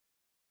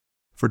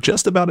for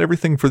just about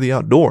everything for the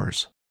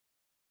outdoors.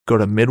 Go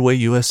to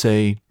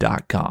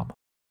midwayusa.com.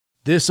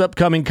 This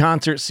upcoming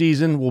concert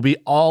season will be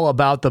all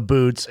about the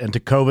boots, and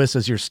Tecovas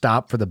is your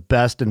stop for the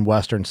best in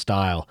Western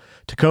style.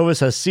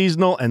 Tecovas has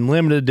seasonal and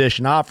limited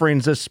edition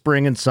offerings this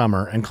spring and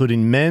summer,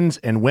 including men's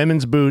and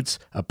women's boots,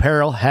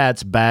 apparel,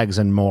 hats, bags,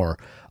 and more.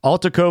 All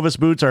Tecovas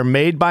boots are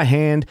made by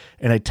hand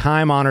in a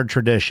time-honored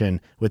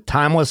tradition with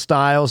timeless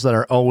styles that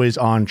are always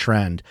on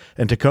trend.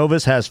 And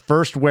Tecovas has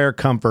first wear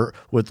comfort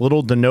with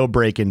little to no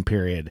break-in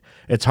period.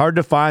 It's hard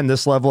to find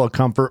this level of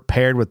comfort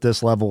paired with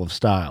this level of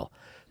style.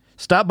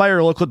 Stop by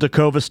your local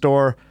Tecovas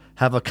store,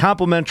 have a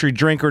complimentary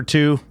drink or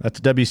two,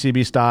 that's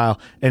WCB style,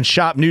 and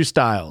shop new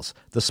styles.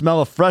 The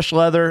smell of fresh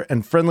leather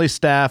and friendly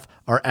staff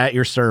are at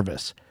your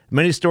service.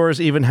 Many stores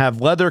even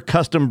have leather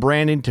custom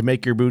branding to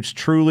make your boots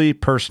truly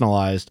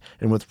personalized.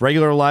 And with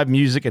regular live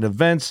music and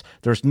events,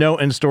 there's no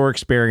in-store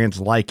experience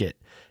like it.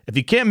 If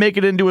you can't make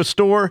it into a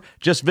store,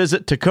 just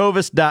visit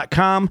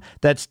tecovas.com.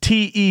 That's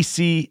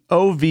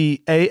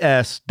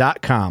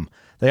TECOVAS.com.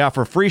 They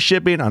offer free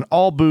shipping on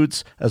all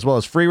boots, as well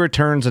as free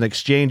returns and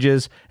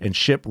exchanges, and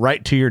ship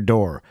right to your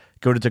door.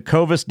 Go to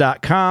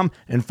tecovas.com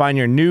and find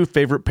your new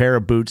favorite pair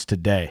of boots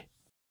today.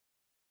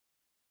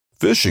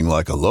 Fishing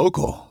like a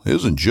local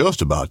isn't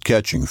just about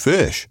catching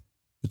fish.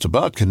 It's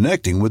about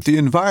connecting with the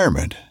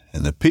environment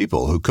and the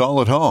people who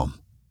call it home.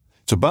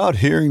 It's about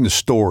hearing the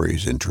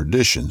stories and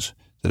traditions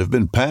that have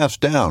been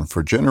passed down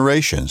for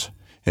generations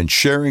and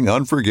sharing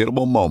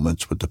unforgettable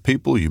moments with the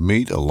people you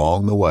meet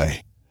along the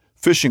way.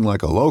 Fishing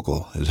like a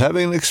local is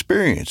having an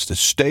experience that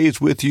stays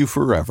with you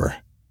forever.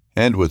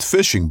 And with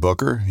Fishing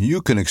Booker,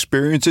 you can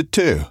experience it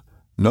too,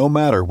 no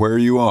matter where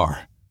you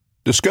are.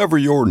 Discover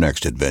your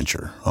next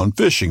adventure on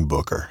Fishing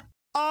Booker.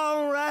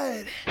 All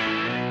right,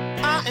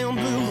 I am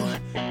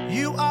blue.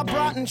 You are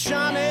bright and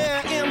shiny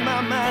in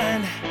my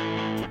mind.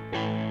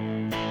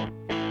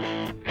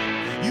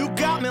 You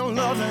got me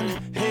loving,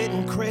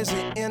 hating,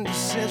 crazy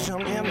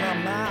indecision in my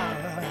mind.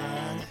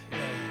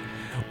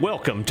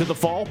 Welcome to the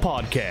Fall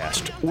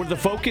Podcast, where the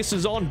focus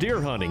is on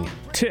deer hunting,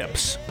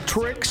 tips,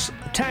 tricks,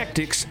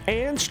 tactics,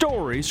 and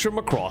stories from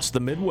across the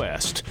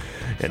Midwest.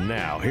 And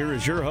now, here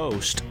is your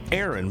host,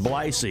 Aaron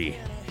Blasey.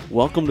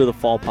 Welcome to the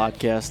Fall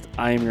Podcast.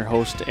 I am your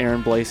host,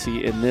 Aaron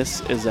Blasey, and this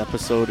is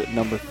episode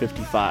number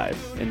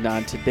 55. And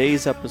on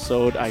today's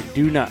episode, I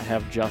do not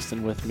have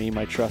Justin with me,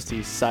 my trusty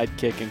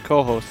sidekick and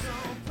co-host,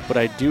 but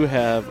I do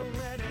have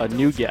a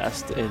new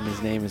guest, and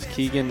his name is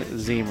Keegan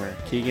Ziemer.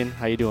 Keegan,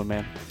 how you doing,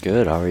 man?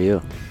 Good, how are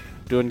you?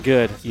 Doing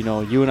good. You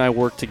know, you and I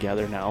work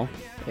together now,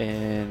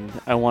 and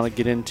I want to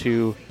get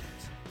into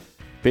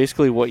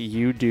basically what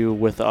you do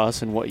with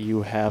us and what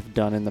you have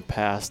done in the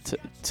past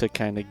to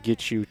kind of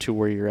get you to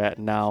where you're at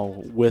now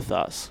with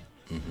us.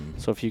 Mm-hmm.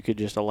 So if you could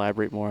just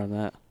elaborate more on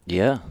that.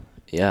 Yeah,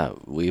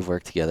 we've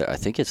worked together. I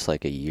think it's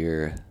like a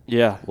year.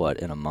 Yeah. What,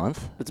 in a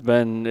month?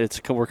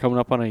 We're coming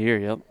up on a year,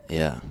 yep.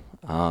 Yeah.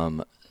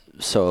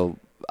 So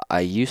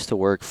I used to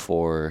work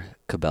for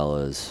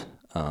Cabela's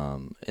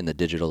in the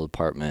digital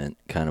department,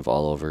 kind of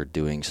all over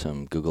doing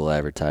some Google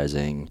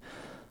advertising,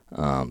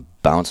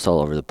 bounced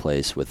all over the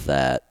place with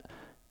that,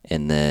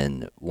 and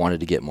then wanted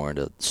to get more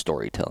into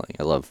storytelling.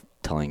 I love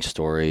telling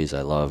stories.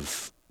 I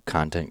love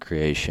content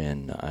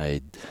creation.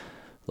 I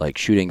like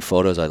shooting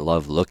photos. I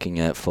love looking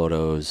at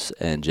photos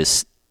and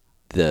just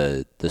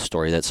the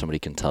story that somebody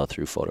can tell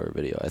through photo or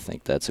video. I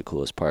think that's the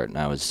coolest part. And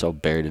I was so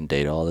buried in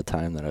data all the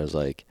time that I was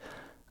like,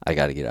 I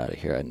got to get out of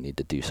here. I need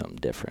to do something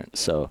different.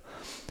 So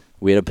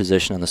we had a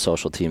position on the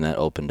social team that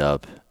opened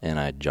up, and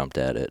I jumped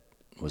at it.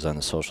 Was on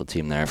the social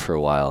team there for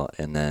a while,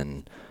 and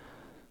then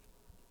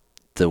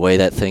the way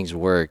that things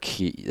work,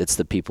 it's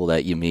the people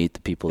that you meet, the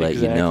people that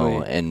you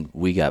know, and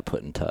we got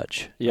put in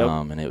touch. Yep.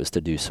 And it was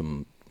to do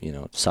some,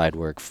 side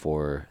work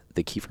for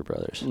the Kiefer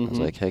brothers. Mm-hmm. I was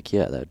like, heck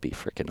yeah, that'd be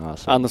freaking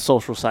awesome. On the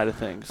social side of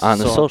things. On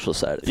the social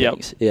side of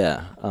things,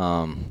 yep.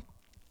 Yeah.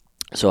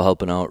 So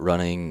helping out,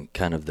 running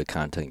kind of the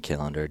content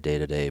calendar,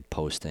 day-to-day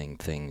posting,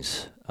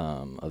 things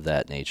of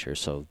that nature.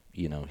 So,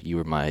 you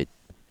were my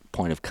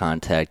point of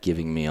contact,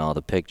 giving me all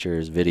the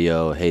pictures,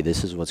 video, hey,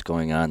 this is what's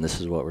going on,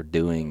 this is what we're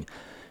doing,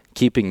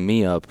 keeping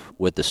me up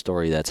with the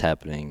story that's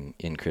happening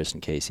in Chris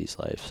and Casey's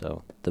life.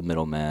 So the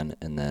middleman,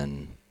 and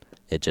then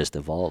it just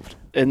evolved.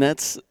 And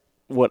that's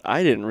what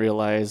I didn't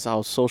realize,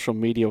 how social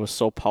media was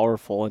so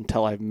powerful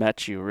until I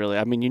met you, really.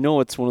 I mean,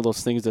 it's one of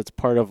those things that's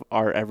part of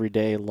our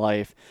everyday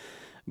life,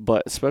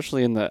 but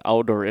especially in the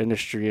outdoor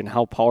industry, and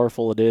how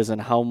powerful it is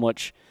and how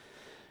much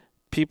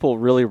people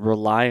really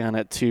rely on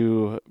it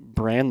to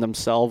brand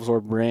themselves or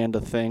brand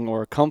a thing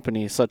or a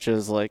company, such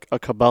as like a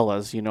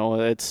Cabela's.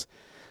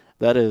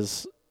 That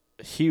is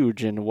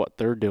huge in what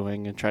they're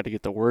doing and try to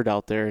get the word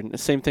out there. And the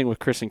same thing with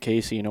Chris and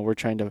Casey. We're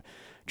trying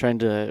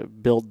to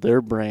build their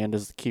brand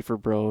as the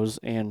Kiefer Bros,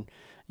 and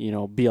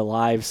be a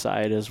live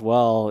side as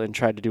well, and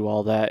try to do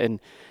all that. And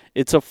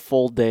it's a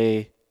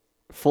full-time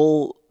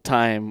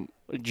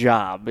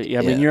job.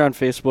 I mean, you're on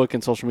Facebook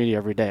and social media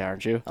every day,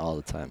 aren't you? All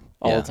the time.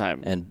 All the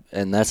time.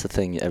 And that's the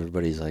thing.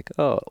 Everybody's like,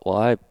 oh, well,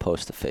 I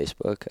post to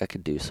Facebook. I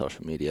could do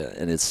social media.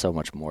 And it's so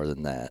much more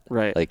than that.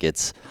 Right. Like,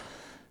 it's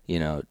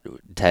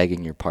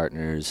tagging your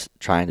partners,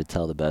 trying to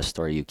tell the best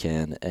story you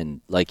can.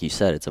 And like you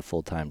said, it's a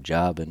full-time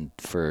job. And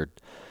for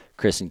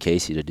Chris and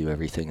Casey to do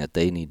everything that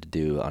they need to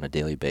do on a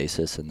daily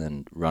basis and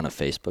then run a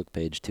Facebook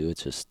page too,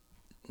 it's just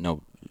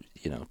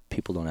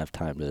people don't have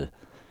time to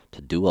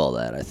do all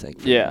that, I think,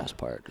 for the most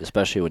part,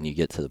 especially when you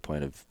get to the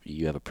point of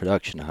you have a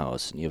production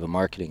house and you have a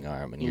marketing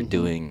arm and you're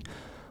doing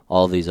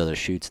all these other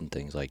shoots and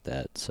things like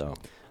that. So,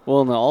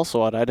 well, and also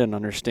what I didn't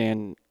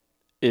understand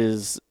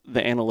is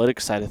the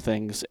analytics side of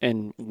things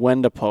and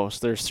when to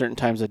post. There's certain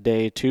times a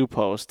day to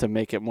post to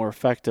make it more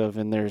effective,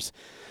 and there's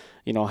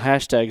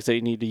hashtags that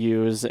you need to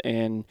use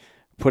and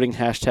putting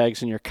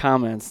hashtags in your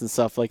comments and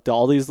stuff like that.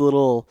 All these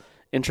little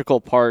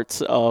integral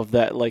parts of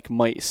that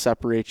might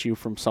separate you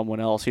from someone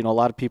else. A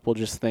lot of people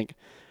just think,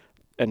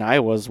 and I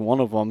was one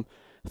of them,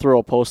 throw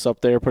a post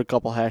up there, put a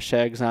couple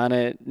hashtags on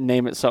it,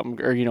 name it something,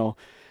 or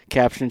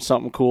caption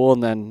something cool,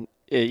 and then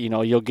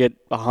you'll get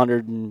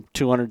 100 and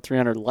 200,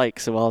 300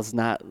 likes. Well, that's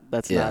not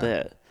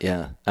it.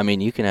 Yeah. I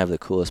mean, you can have the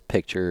coolest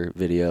picture,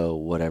 video,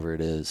 whatever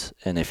it is,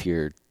 and if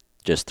you're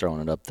just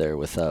throwing it up there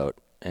without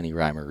any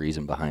rhyme or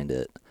reason behind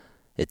it,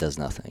 it does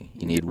nothing.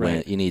 You need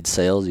wind, you need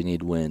sales, you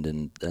need wind,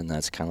 and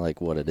that's kind of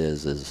like what it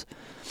is,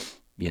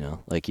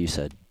 like you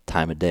said,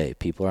 time of day.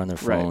 People are on their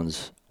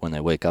phones when they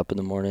wake up in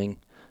the morning,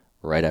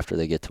 right after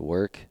they get to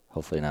work,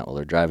 hopefully not while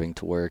they're driving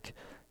to work,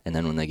 and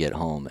then when they get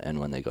home and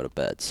when they go to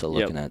bed. So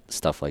looking at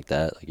stuff like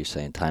that, like you're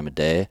saying, time of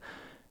day,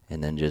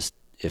 and then just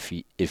if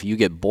you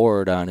get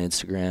bored on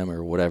Instagram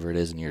or whatever it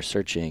is and you're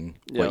searching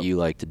what you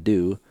like to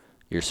do,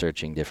 you're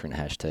searching different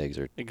hashtags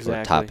or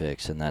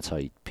topics, and that's how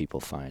people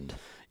find.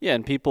 Yeah,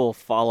 and people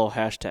follow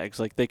hashtags.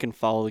 Like, they can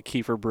follow the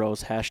Kiefer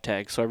Bros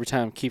hashtag. So every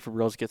time Kiefer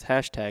Bros gets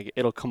hashtag,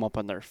 it'll come up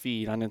on their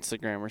feed on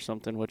Instagram or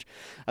something, which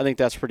I think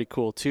that's pretty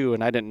cool too.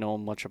 And I didn't know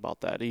much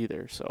about that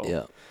either.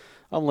 So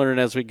I'm learning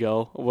as we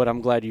go. But I'm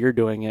glad you're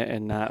doing it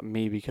and not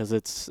me, because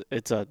it's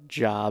a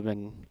job,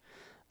 and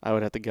I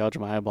would have to gouge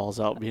my eyeballs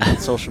out being on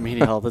social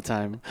media all the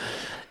time.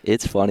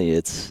 It's funny.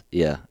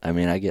 I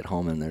mean, I get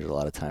home and there's a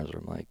lot of times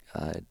where I'm like,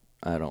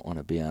 I don't want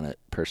to be on it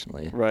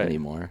personally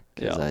anymore,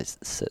 because I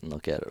sit and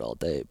look at it all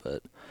day,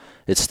 but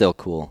it's still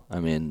cool. I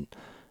mean,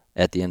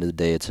 at the end of the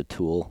day, it's a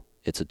tool.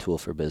 It's a tool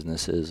for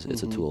businesses.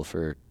 It's a tool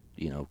for,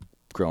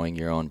 growing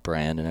your own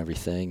brand and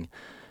everything.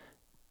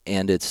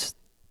 And it's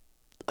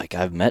like,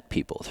 I've met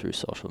people through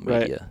social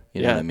media.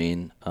 You know what I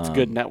mean? It's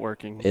good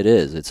networking. It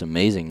is. It's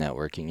amazing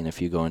networking. And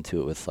if you go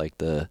into it with like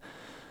the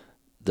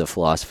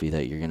philosophy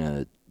that you're going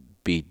to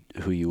be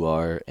who you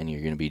are and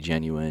you're going to be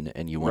genuine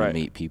and you want to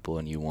meet people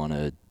and you want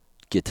to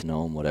get to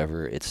know them,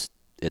 whatever, it's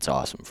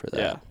awesome for that.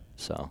 Yeah.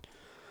 So,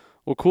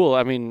 well, cool.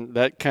 I mean,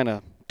 that kind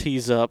of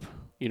tees up,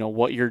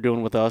 what you're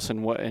doing with us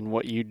and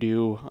what you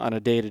do on a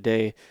day to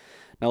day.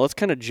 Now let's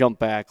kind of jump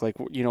back. Like,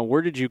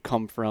 where did you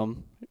come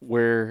from?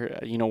 Where,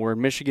 we're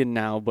in Michigan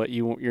now, but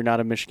you're not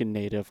a Michigan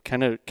native.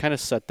 Kind of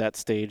set that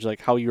stage, like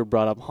how you were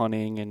brought up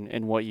hunting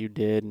and what you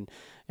did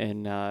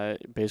and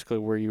basically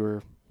where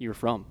you were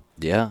from.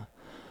 Yeah.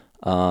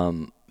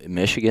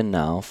 Michigan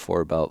now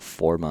for about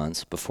 4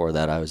 months. Before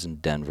that, I was in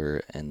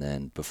Denver, and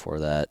then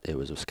before that, it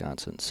was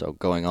Wisconsin. So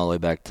going all the way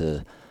back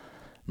to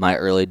my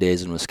early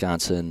days in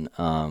Wisconsin,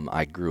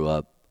 I grew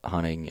up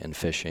hunting and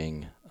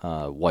fishing,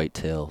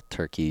 whitetail,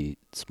 turkey,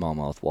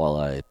 smallmouth,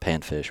 walleye,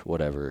 panfish,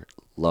 whatever.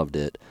 Loved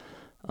it.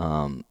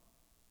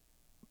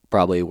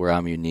 Probably where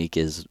I'm unique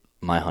is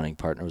my hunting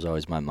partner was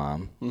always my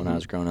mom when I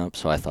was growing up,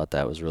 so I thought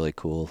that was really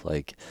cool.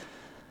 Like,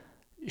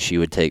 she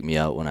would take me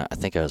out when I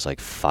think I was like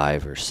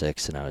 5 or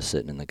 6, and I was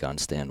sitting in the gun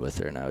stand with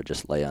her, and I would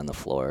just lay on the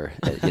floor,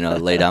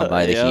 lay down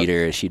by the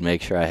heater. She'd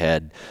make sure I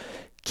had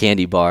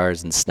candy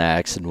bars and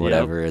snacks and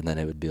whatever, and then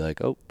it would be like,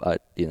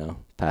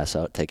 pass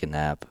out, take a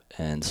nap.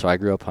 And so I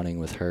grew up hunting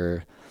with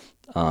her.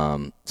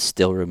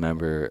 Still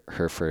remember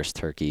her first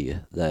turkey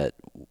that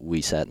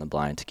we sat in the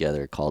blind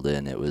together, called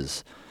in. It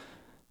was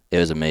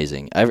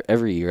amazing.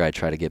 Every year I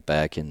try to get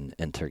back and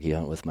turkey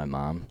hunt with my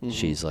mom.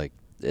 She's like,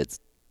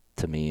 it's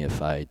to me,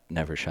 if I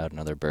never shot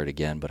another bird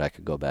again, but I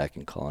could go back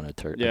and call in a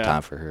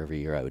time for her every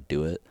year, I would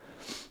do it.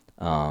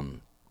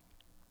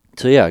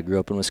 So yeah, I grew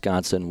up in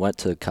Wisconsin, went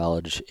to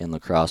college in La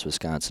Crosse,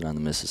 Wisconsin on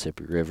the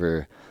Mississippi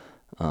River.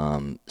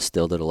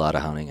 Still did a lot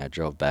of hunting. I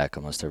drove back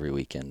almost every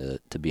weekend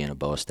to be in a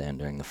bow stand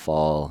during the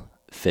fall,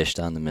 fished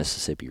on the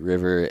Mississippi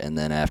River, and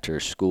then after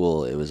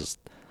school,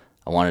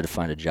 I wanted to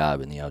find a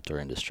job in the outdoor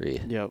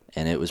industry. Yep.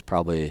 And it was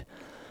probably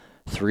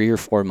 3 or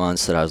 4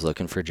 months that I was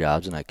looking for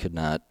jobs, and I could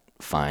not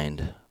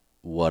find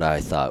what I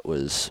thought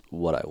was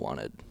what I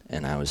wanted.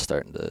 And I was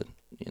starting to,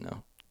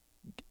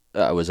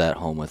 I was at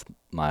home with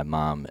my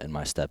mom and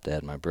my stepdad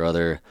and my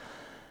brother,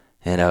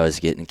 and I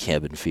was getting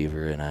cabin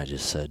fever, and I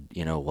just said,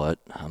 you know what,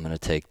 I'm going to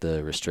take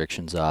the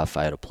restrictions off.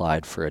 I had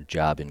applied for a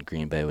job in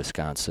Green Bay,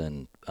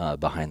 Wisconsin,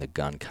 behind the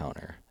gun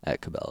counter at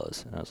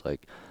Cabela's. And I was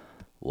like,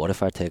 what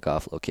if I take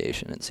off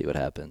location and see what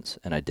happens?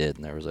 And I did,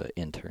 and there was an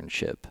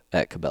internship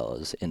at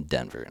Cabela's in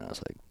Denver, and I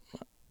was like,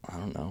 I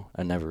don't know.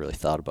 I never really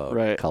thought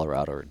about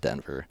Colorado or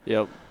Denver.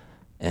 Yep.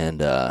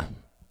 And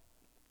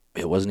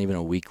it wasn't even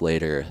a week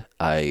later,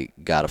 I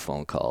got a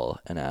phone call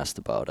and asked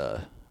about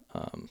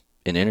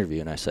an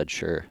interview, and I said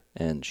sure.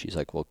 And she's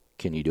like, well,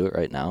 can you do it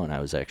right now? And I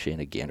was actually in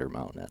a gander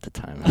mountain at the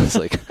time. I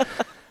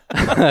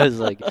was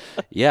like,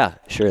 yeah,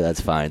 sure,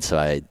 that's fine. So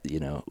I,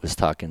 was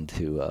talking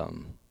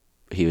to,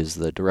 he was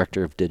the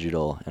director of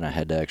digital, and I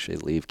had to actually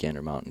leave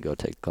Gander Mountain and go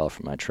take a call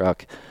from my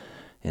truck.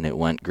 And it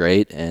went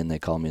great, and they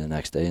called me the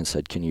next day and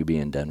said, can you be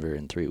in Denver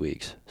in 3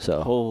 weeks?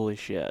 So holy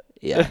shit.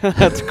 Yeah.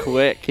 That's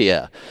quick.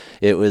 Yeah.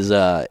 It was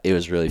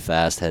really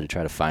fast. Had to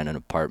try to find an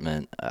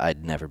apartment.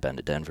 I'd never been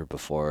to Denver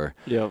before.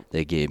 Yep.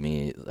 They gave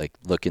me,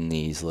 look in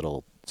these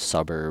little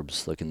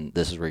suburbs,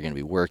 this is where you're going to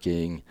be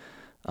working.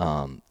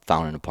 Found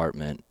an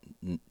apartment,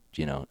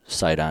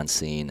 sight on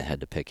scene, had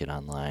to pick it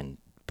online,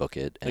 book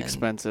it. And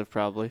expensive,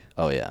 probably.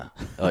 Oh yeah.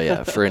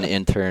 For an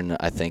intern,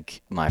 I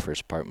think my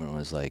first apartment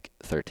was like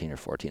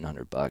 $1,300 or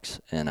 $1,400,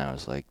 and I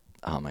was like,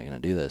 how am I going to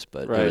do this?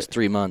 But It was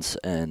 3 months,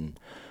 and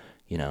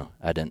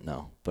I didn't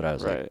know, but I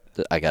was like,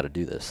 I got to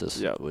do this.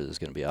 This was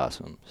going to be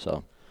awesome.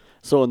 So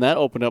and that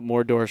opened up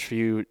more doors for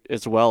you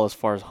as well as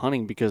far as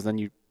hunting, because then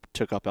you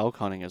took up elk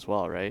hunting as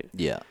well, right?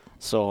 Yeah.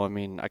 So I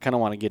mean, I kind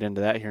of want to get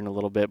into that here in a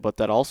little bit, but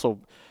that also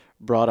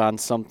brought on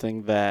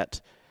something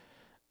that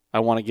I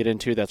want to get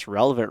into that's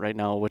relevant right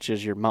now, which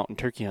is your mountain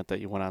turkey hunt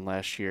that you went on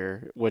last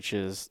year, which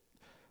is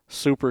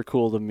super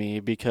cool to me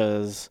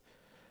because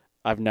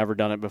I've never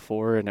done it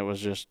before, and it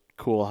was just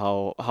cool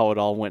how it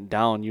all went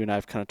down. You and I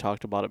have kind of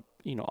talked about it,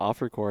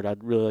 off record.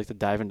 I'd really like to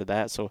dive into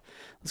that. So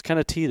let's kind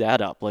of tee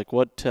that up. Like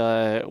what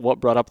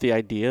brought up the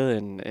idea,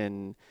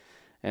 and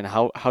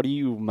how do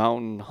you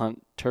mountain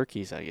hunt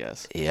turkeys, I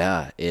guess?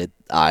 Yeah,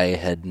 I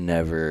had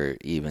never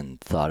even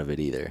thought of it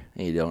either.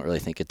 You don't really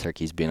think of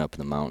turkeys being up in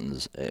the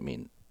mountains. I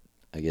mean,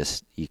 I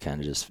guess you kind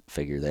of just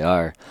figure they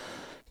are.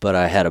 But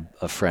I had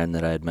a friend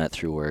that I had met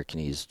through work, and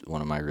he's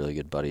one of my really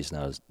good buddies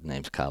now. His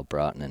name's Kyle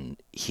Broughton, and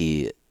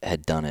he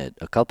had done it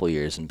a couple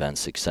years and been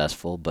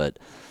successful, but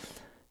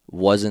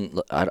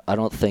I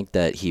don't think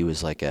that he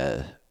was like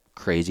a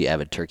crazy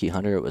avid turkey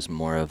hunter. It was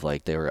more of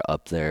like they were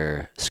up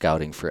there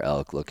scouting for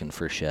elk, looking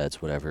for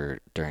sheds, whatever,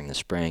 during the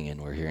spring,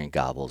 and we're hearing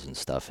gobbles and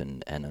stuff,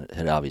 and it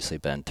had obviously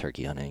been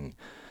turkey hunting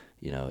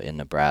in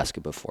Nebraska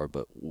before,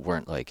 but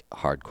weren't like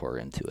hardcore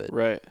into it.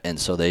 Right. And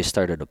so they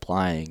started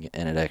applying,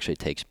 and it actually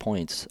takes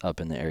points up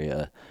in the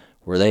area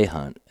where they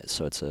hunt.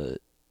 So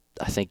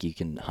I think you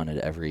can hunt it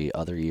every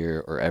other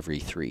year or every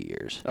 3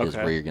 years is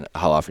where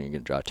how often you're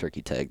gonna draw a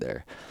turkey tag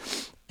there.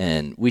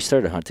 And we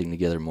started hunting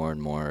together more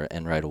and more,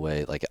 and right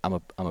away, like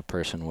I'm a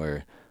person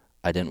where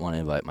I didn't want to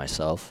invite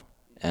myself.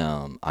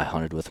 I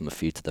hunted with him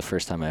the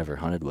first time I ever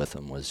hunted with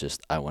him was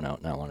just, I went out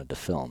and I wanted to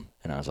film.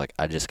 And I was like,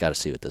 I just got to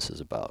see what this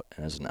is about.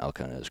 And as an elk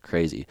hunter, it was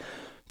crazy.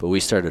 But we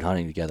started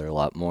hunting together a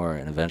lot more.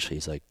 And eventually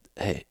he's like,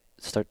 hey,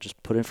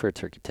 just put in for a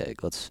turkey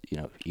tag. Let's,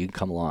 you can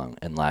come along.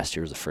 And last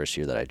year was the first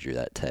year that I drew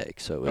that tag.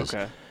 So it was,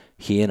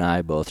 he and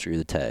I both drew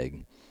the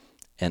tag.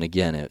 And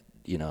again,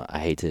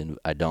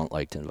 I don't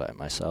like to invite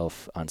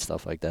myself on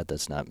stuff like that.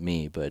 That's not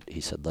me. But he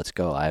said, let's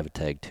go. I have a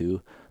tag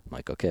too. I'm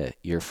like, okay,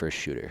 you're first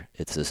shooter.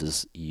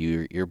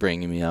 You're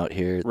bringing me out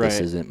here. Right. This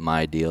isn't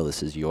my deal.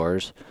 This is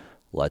yours.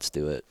 Let's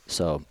do it.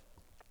 So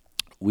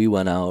we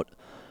went out.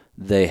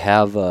 They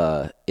have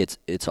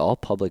it's all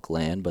public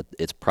land, but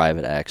it's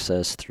private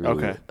access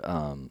through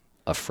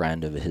a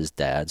friend of his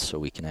dad's, so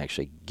we can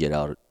actually get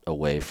out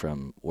away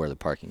from where the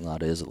parking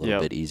lot is a little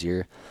bit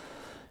easier.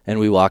 And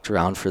we walked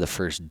around for the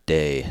first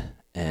day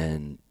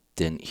and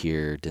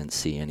didn't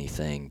see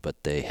anything,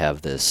 but they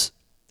have this.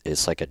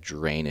 It's like a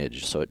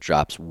drainage, so it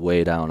drops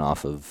way down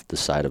off of the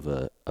side of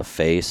a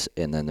face,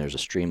 and then there's a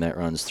stream that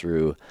runs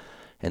through,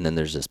 and then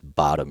there's this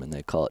bottom, and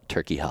they call it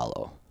Turkey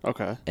Hollow.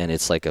 Okay. And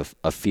it's like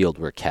a field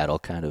where cattle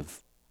kind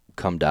of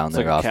come down it's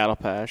there. Like off a cattle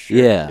pasture.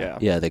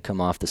 Yeah, they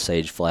come off the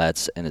sage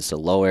flats, and it's a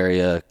low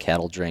area,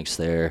 cattle drinks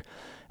there,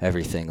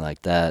 everything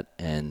like that,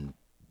 and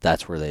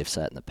that's where they've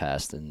sat in the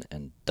past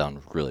and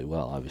done really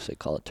well. Obviously,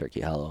 call it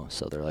Turkey Hollow.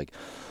 So they're like,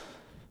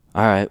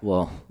 all right,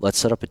 well, let's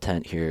set up a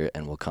tent here,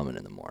 and we'll come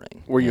in the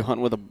morning. Were you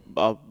hunting with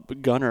a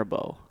gun or a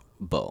bow?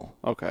 Bow.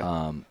 Okay.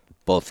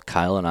 Both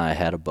Kyle and I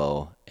had a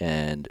bow,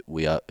 and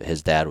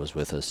his dad was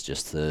with us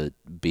just to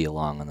be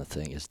along on the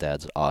thing. His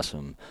dad's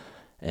awesome,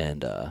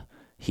 and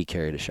he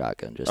carried a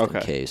shotgun just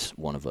in case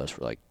one of us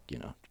were like,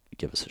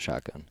 give us a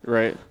shotgun.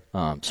 Right.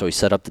 So we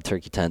set up the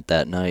turkey tent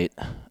that night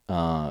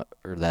or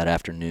that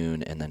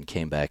afternoon, and then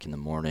came back in the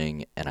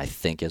morning. And I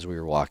think as we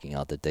were walking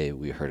out that day,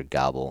 we heard a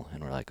gobble,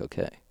 and we're like,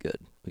 okay, good.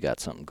 We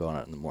got something going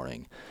on in the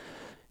morning.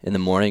 In the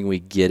morning, we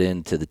get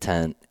into the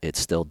tent. It's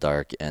still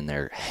dark, and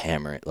they're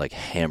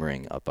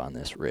hammering up on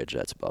this ridge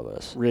that's above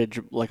us.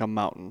 Ridge, like a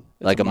mountain.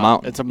 Like a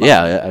mountain. It's a mountain.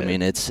 Yeah, I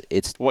mean, it's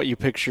what you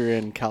picture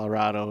in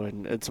Colorado,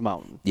 and it's a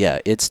mountain. Yeah,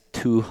 it's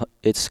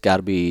got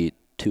to be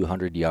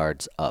 200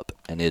 yards up,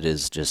 and it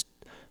is just,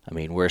 I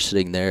mean, we're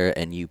sitting there,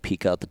 and you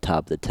peek out the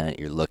top of the tent.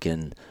 You're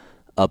looking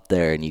up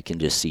there, and you can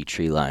just see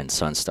tree lines,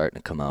 sun's starting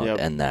to come out,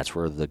 and that's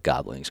where the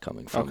gobbling's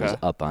coming from, is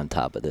up on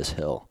top of this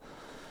hill.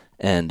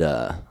 And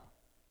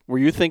were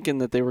you thinking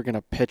that they were going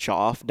to pitch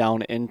off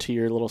down into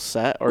your little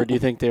set, or do you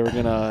think they were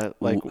going to,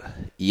 like...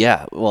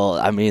 Yeah, well,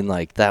 I mean,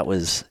 like, that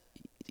was...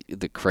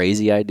 the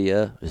crazy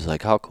idea was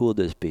like, how cool would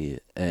this be?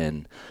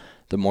 And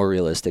the more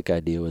realistic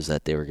idea was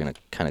that they were going to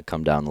kind of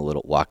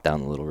walk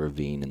down the little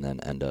ravine and then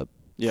end up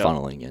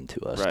funneling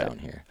into us down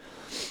here.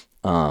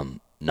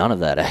 None of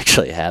that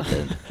actually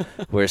happened.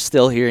 We're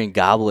still hearing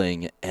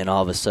gobbling, and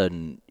all of a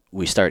sudden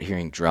we start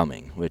hearing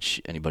drumming,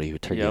 which anybody who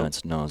turkey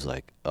hunts knows,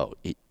 like, oh,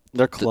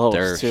 they're close,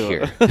 they're too.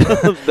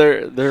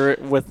 Here. they're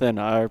within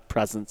our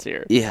presence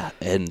here. Yeah,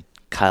 and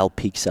Kyle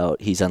peeks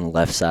out. He's on the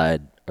left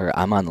side, or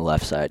I'm on the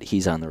left side.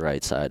 He's on the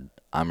right side.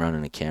 I'm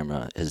running a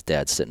camera. His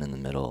dad's sitting in the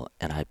middle,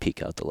 and I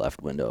peek out the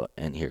left window,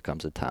 and here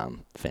comes a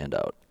Tom fanned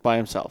out. By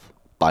himself,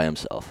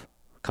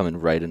 coming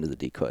right into the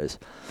decoys.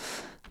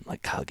 I'm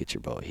like, Kyle, get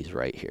your bow. He's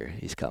right here.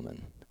 He's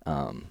coming.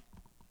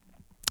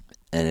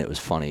 And it was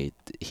funny.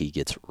 He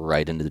gets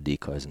right into the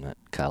decoys, and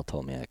Kyle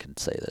told me I could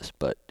say this,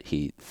 but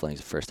he flings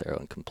the first arrow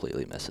and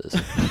completely misses.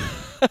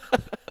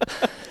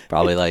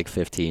 Probably like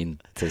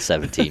 15 to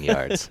 17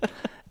 yards.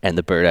 And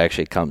the bird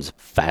actually comes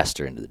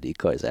faster into the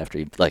decoys after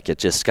it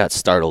just got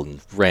startled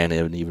and ran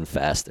in even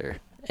faster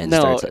and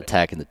starts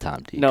attacking the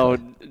Tom decoy. No,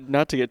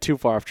 not to get too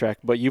far off track,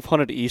 but you've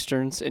hunted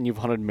Easterns and you've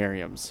hunted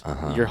Merriams.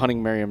 You're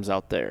hunting Merriams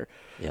out there.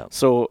 Yeah.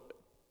 So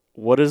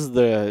what is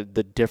the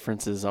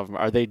differences of them?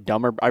 Are they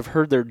dumber? I've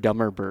heard they're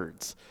dumber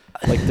birds.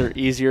 Like they're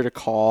easier to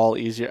call,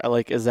 easier.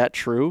 Like, is that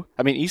true?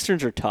 I mean,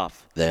 Easterns are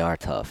tough. They are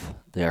tough.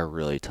 They are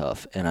really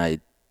tough. And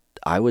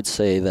I would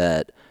say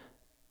that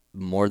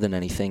more than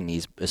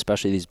anything,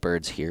 especially these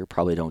birds here,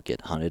 probably don't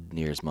get hunted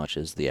near as much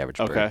as the average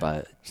bird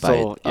by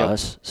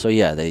us. So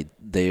yeah,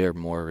 they are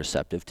more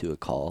receptive to a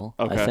call,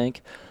 I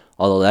think.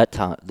 Although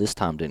this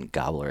Tom didn't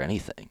gobble or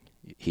anything.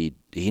 He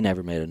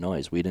never made a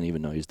noise. We didn't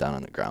even know he was down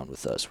on the ground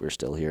with us. We were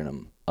still hearing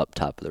him up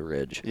top of the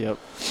ridge. Yep.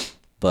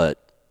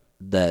 But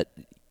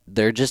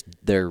they're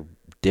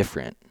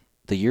different.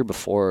 The year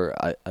before,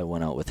 I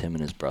went out with him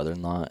and his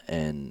brother-in-law,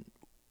 and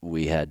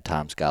we had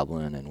Tom's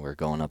gobbling, and we're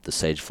going up the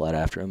sage flat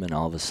after him, and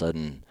all of a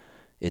sudden,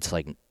 it's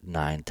like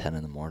 9, 10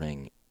 in the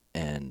morning,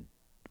 and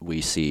we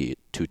see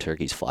 2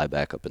 turkeys fly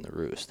back up in the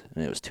roost,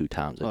 and it was 2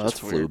 Toms that just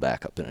flew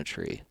back up in a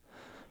tree.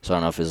 So I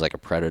don't know if it was like a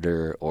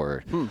predator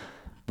or,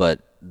 but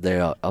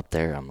they're up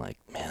there. I'm like,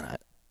 man,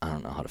 I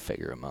don't know how to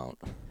figure them out.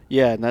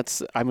 Yeah, and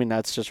that's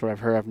just what I've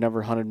heard. I've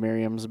never hunted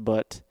Merriams,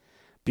 but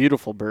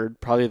beautiful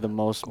bird, probably the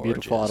most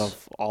beautiful out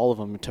of all of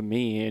them to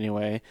me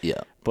anyway.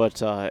 Yeah.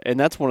 But and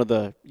that's one of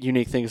the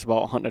unique things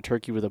about hunting a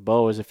turkey with a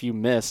bow is if you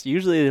miss,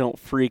 usually they don't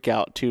freak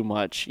out too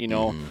much,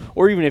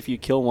 or even if you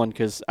kill one,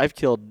 because I've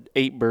killed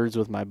 8 birds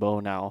with my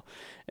bow now,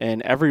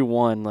 and every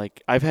one,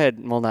 like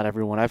not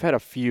everyone, I've had a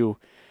few,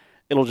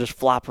 it'll just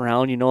flop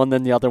around, and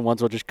then the other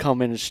ones will just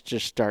come in and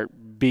just start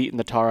beating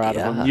the tar out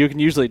of them. You can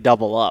usually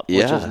double up,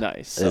 which is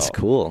nice. So. It's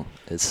cool.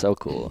 It's so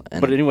cool.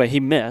 But anyway, he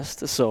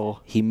missed,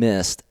 He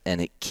missed, and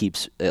it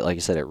keeps, like I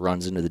said, it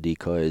runs into the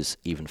decoys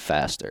even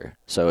faster.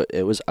 So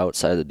it was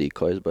outside the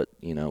decoys, but,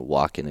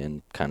 walking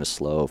in kind of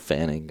slow,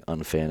 fanning,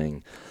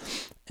 unfanning.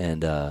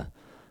 And,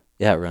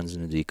 it runs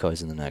into the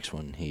decoys, and the next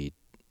one, he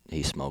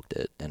smoked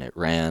it, and it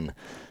ran.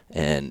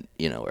 And,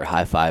 we're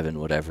high-fiving,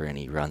 whatever, and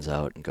he runs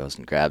out and goes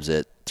and grabs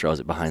it,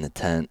 throws it behind the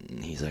tent,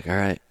 and he's like, all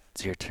right,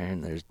 it's your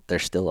turn. They're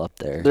still up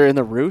there. They're in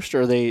the roost,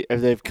 or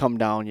they've come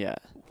down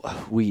yet?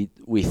 We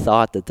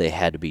thought that they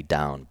had to be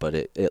down, but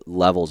it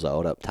levels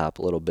out up top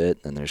a little bit,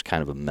 and there's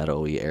kind of a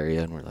meadowy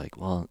area, and we're like,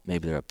 well,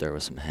 maybe they're up there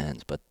with some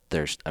hens, but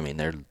they're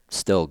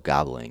still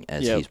gobbling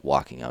as he's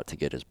walking out to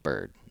get his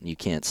bird. You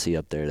can't see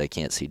up there. They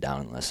can't see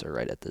down unless they're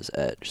right at this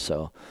edge.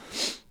 So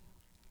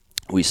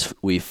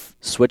we've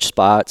switched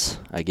spots.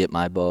 I get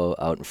my bow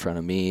out in front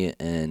of me,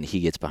 and he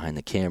gets behind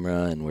the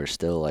camera, and we're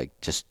still like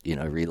just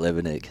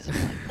reliving it because I'm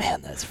like,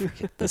 man,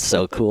 that's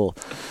so cool.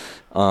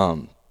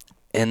 And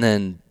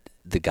then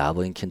the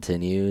gobbling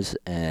continues,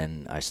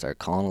 and I start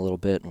calling a little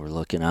bit, and we're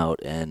looking out,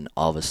 and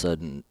all of a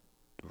sudden,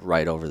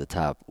 right over the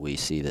top, we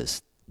see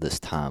this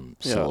Tom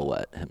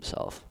silhouette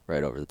himself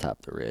right over the top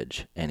of the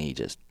ridge, and he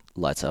just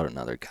lets out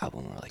another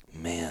gobble, and we're like,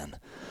 man.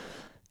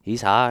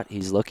 He's hot.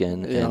 He's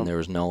looking, and there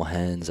was no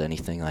hens,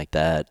 anything like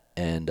that.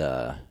 And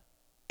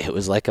it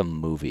was like a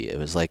movie. It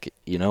was like,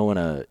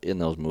 when in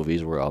those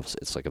movies where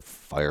it's like a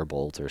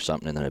firebolt or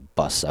something, and then it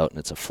busts out, and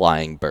it's a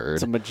flying bird.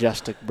 It's a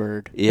majestic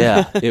bird.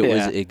 Yeah, it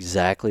was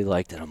exactly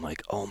like that. I'm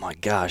like, oh my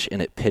gosh!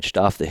 And it pitched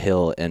off the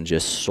hill and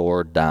just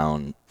soared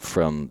down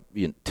from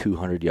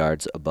 200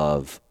 yards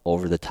above,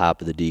 over the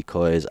top of the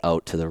decoys,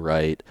 out to the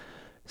right,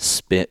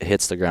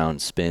 hits the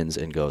ground, spins,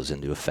 and goes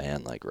into a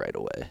fan like right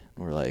away.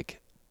 We're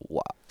like,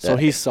 wow. So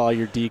he saw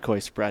your decoy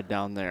spread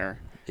down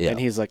there, and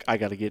he's like, I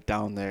got to get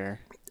down there.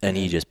 And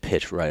he just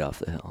pitched right off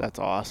the hill. That's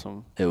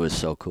awesome. It was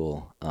so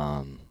cool.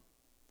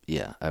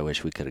 I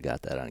wish we could have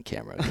got that on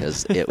camera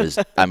because it was,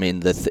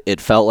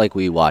 it felt like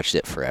we watched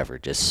it forever,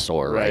 just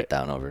soar right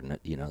down over.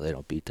 They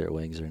don't beat their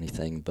wings or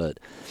anything, but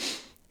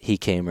he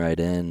came right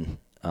in,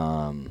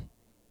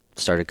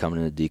 started coming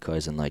into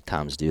decoys, and like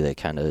Toms do, they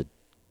kind of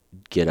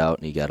get out,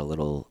 and he got a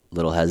little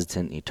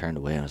hesitant, and he turned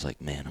away, and I was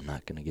like, man, I'm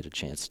not going to get a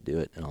chance to do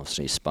it. And all of a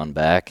sudden he spun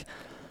back,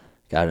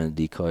 got into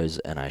decoys,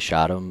 and I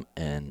shot him,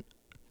 and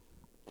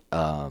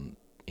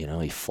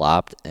he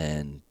flopped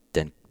and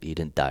he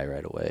didn't die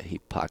right away. He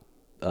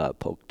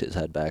poked his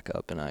head back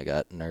up, and I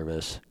got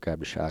nervous,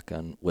 grabbed a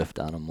shotgun, whiffed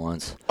on him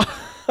once.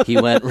 He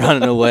went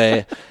running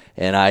away,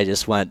 and I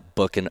just went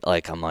booking.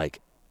 Like, I'm like,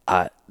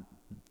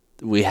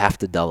 we have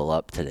to double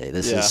up today.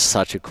 This is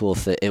such a cool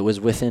thing. It was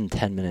within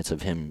 10 minutes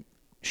of him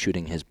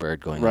shooting his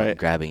bird, going out and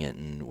grabbing it,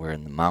 and we're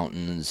in the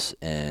mountains,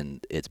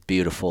 and it's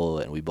beautiful,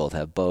 and we both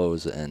have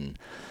bows, and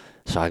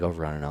so I go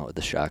running out with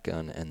the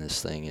shotgun, and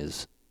this thing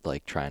is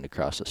like trying to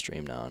cross the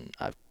stream now, and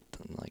I'm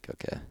like,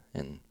 okay,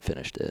 and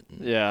finished it and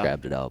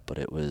grabbed it out, but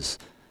it was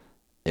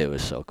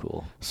so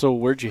cool. So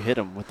where'd you hit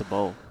him with the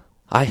bow?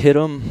 I hit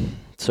him,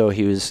 so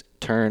he was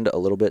turned a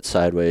little bit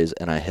sideways,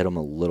 and I hit him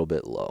a little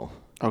bit low.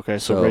 Okay,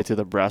 so right through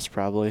the breast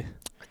probably.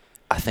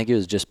 I think it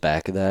was just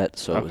back of that,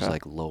 so it was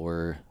like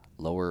lower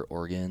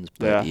organs.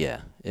 But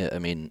yeah, I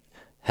mean,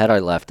 had I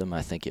left him,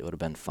 I think it would have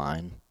been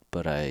fine.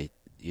 But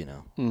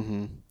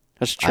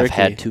That's tricky. I've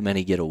had too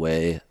many get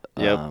away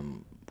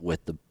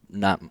with the,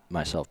 not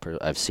myself,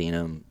 I've seen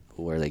them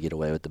where they get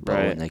away with the bow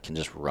and they can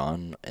just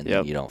run, and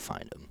then you don't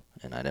find them.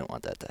 And I didn't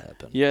want that to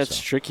happen. Yeah,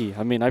 it's tricky.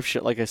 I mean, I've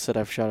shot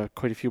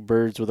quite a few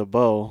birds with a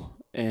bow,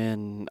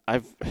 and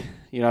I've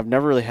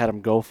never really had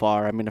them go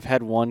far. I mean, I've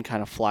had one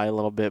kind of fly a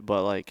little bit,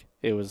 but like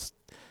it was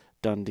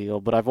done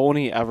deal. But I've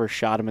only ever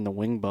shot him in the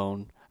wing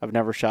bone. I've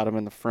never shot him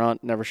in the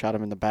front, never shot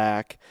him in the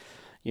back.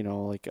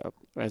 Like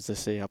as they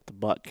say, up the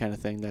butt kind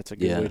of thing. That's a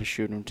good way to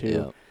shoot him too.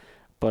 Yeah.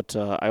 But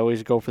I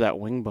always go for that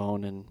wing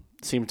bone, and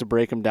it seems to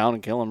break him down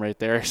and kill him right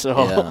there.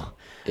 So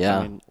yeah.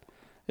 I mean,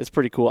 it's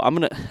pretty cool. I'm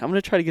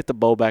gonna try to get the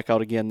bow back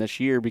out again this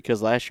year,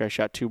 because last year I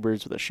shot 2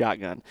 birds with a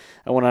shotgun.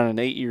 I went on an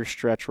 8-year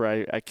stretch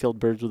where I killed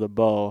birds with a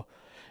bow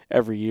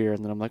every year,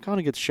 and then I'm like, I'm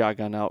gonna get the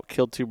shotgun out.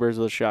 Killed 2 birds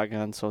with a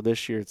shotgun. So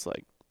this year it's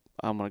like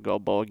I'm gonna go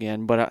bow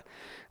again. But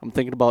I'm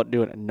thinking about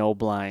doing a no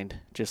blind,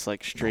 just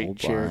like straight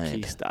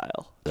Cherokee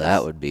style.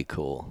 That would be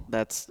cool.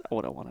 That's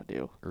what I want to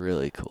do.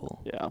 Really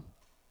cool.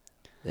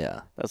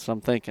 Yeah. That's what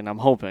I'm thinking. I'm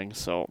hoping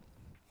so.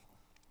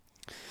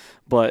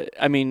 But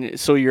I mean,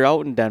 so you're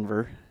out in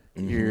Denver.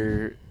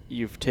 Mm-hmm.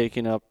 You've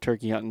taken up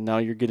turkey hunting. Now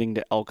you're getting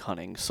to elk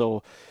hunting.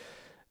 So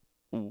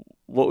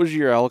what was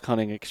your elk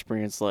hunting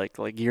experience like?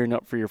 Like gearing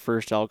up for your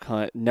first elk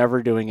hunt,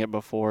 never doing it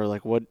before.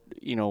 Like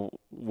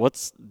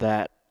what's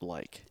that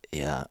like?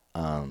 Yeah.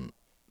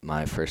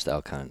 My first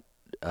elk hunt,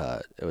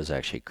 it was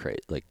actually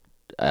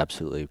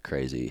absolutely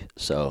crazy.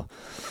 So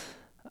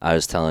I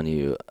was telling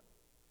you,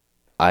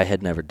 I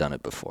had never done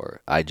it before.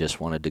 I just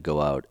wanted to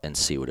go out and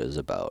see what it was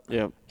about.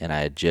 Yep. And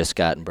I had just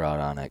gotten brought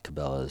on at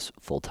Cabela's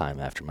full-time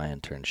after my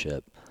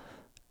internship.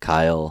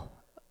 Kyle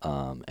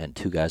and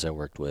 2 guys I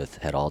worked with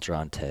had all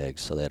drawn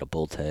tags, so they had a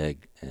bull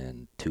tag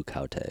and 2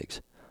 cow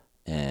tags.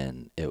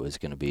 And it was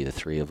going to be the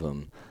 3 of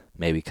them,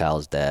 maybe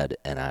Kyle's dad,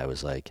 and I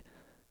was like,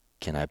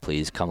 can I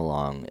please come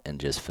along and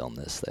just film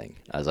this thing?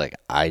 I was like,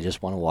 I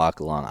just want to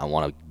walk along. I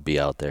want to be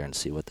out there and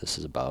see what this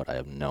is about. I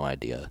have no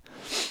idea.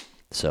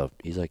 So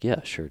he's like,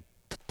 yeah, sure.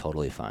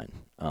 Totally fine.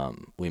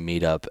 We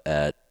meet up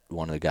at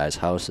one of the guys'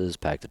 houses,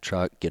 pack the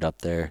truck, get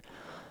up there.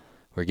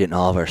 We're getting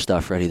all of our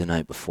stuff ready the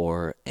night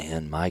before,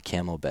 and my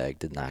camo bag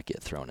did not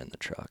get thrown in the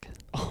truck.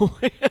 Oh,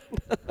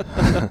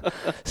 man.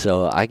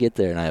 So I get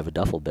there, and I have a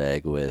duffel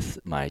bag with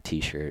my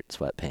T-shirt,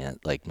 sweatpants,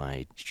 like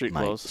my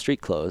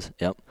street clothes.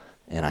 Yep.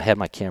 And I had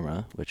my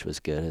camera, which was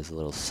good. It's a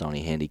little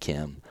Sony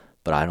Handycam,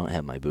 but I don't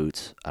have my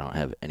boots. I don't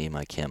have any of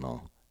my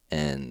camo.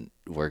 And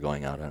we're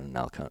going out on an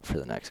elk hunt for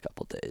the next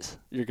couple days.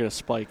 You're going to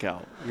spike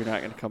out. You're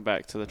not going to come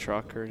back to the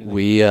truck or anything?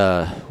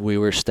 We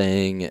were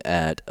staying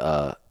at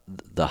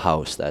the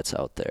house that's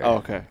out there. Oh,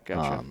 okay.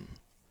 Gotcha.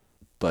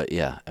 But,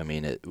 yeah, I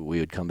mean, we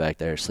would come back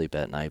there, sleep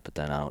at night, but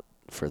then out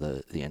for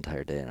the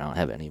entire day. And I don't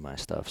have any of my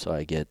stuff. So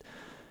I get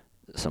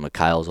some of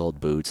Kyle's old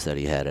boots that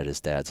he had at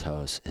his dad's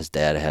house. His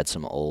dad had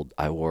some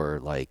I wore,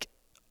 like,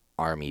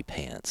 army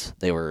pants.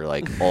 They were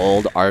like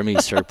old army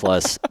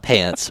surplus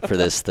pants for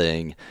this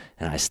thing,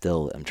 and I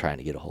still am trying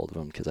to get a hold of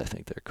them because I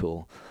think they're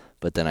cool.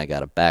 But then I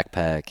got a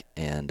backpack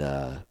and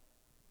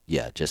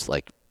just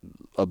like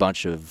a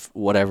bunch of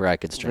whatever I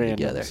could string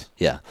together.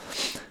 Yeah.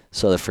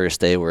 So the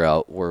first day we're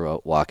out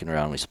walking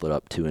around. We split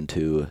up 2 and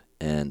 2,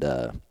 and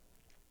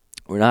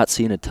we're not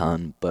seeing a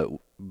ton, but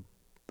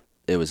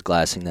it was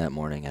glassing that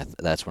morning.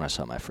 That's when I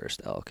saw my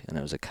first elk, and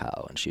it was a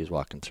cow, and she was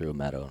walking through a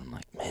meadow, and I'm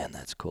like, man,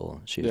 that's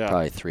cool. She was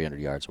probably 300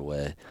 yards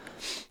away.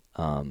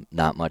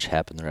 Not much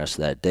happened the rest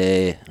of that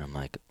day, and I'm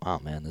like, oh,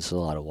 man, this is a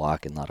lot of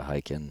walking, a lot of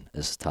hiking.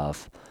 This is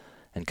tough.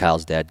 And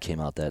Kyle's dad came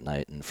out that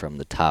night, and from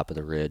the top of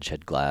the ridge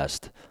had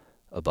glassed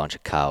a bunch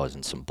of cows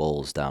and some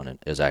bulls down it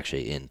was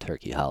actually in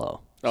Turkey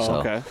Hollow. Oh, so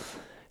okay.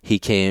 He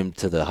came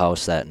to the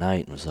house that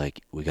night and was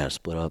like, we got to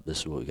split up. This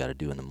is what we got to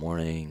do in the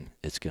morning.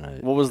 It's going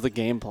to... What was the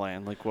game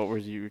plan? Like, what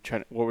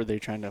were they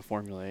trying to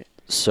formulate?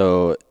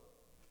 So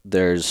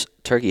there's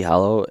Turkey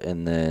Hollow,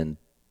 and then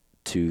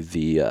to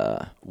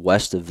the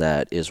west of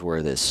that is where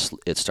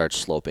it starts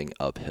sloping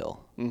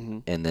uphill. Mm-hmm.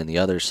 And then the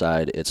other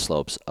side, it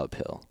slopes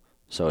uphill.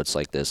 So it's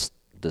like this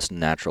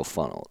natural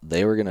funnel.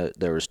 There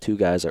was 2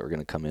 guys that were going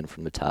to come in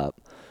from the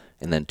top,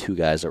 and then 2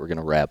 guys that were going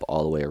to wrap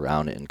all the way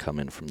around it and come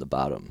in from the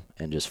bottom,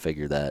 and just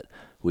figure that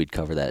we'd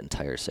cover that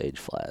entire sage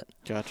flat.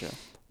 Gotcha.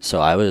 So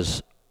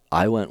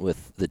I went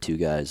with the two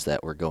guys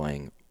that were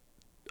going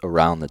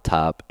around the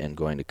top and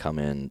going to come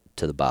in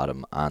to the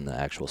bottom on the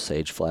actual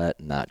sage flat,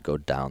 not go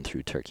down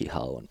through Turkey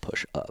Hollow and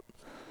push up.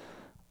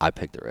 I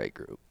picked the right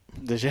group.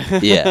 Did you?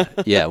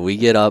 Yeah. We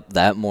get up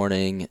that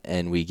morning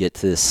and we get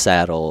to this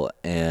saddle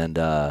and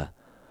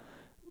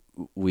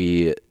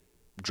we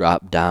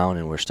drop down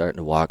and we're starting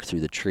to walk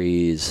through the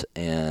trees,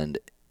 and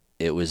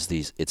it was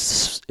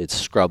it's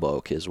scrub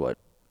oak is what,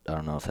 I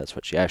don't know if that's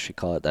what you actually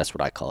call it. That's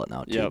what I call it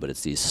now too. But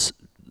it's these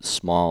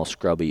small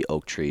scrubby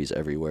oak trees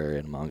everywhere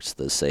in amongst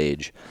the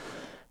sage,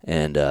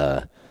 and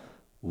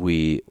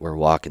we were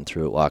walking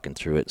through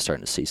it,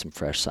 starting to see some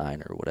fresh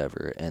sign or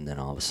whatever, and then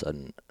all of a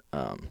sudden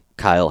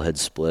Kyle had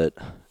split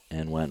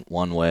and went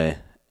one way,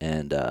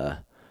 and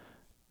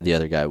the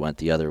other guy went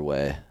the other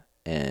way,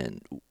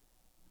 and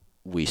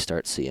we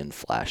start seeing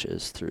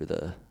flashes through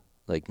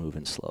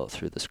moving slow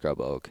through the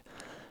scrub oak,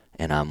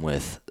 and I'm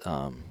with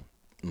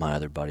my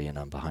other buddy, and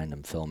I'm behind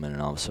him filming,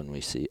 and all of a sudden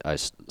I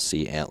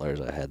see antlers.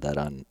 I had that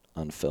on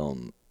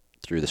film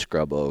through the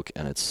scrub oak,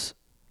 and it's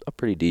a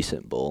pretty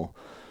decent bull,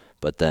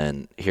 but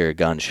then hear a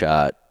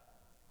gunshot,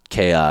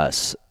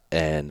 chaos,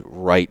 and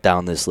right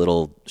down this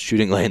little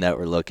shooting lane that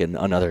we're looking,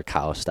 another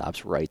cow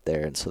stops right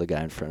there, and so the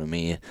guy in front of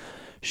me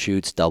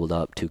shoots, doubled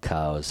up, 2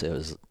 cows. It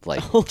was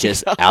like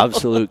just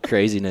absolute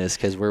craziness,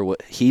 because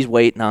he's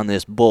waiting on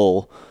this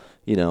bull,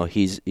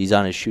 he's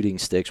on his shooting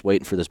sticks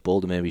waiting for this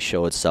bull to maybe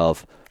show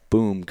itself.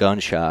 Boom,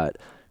 gunshot,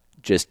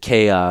 just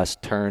chaos,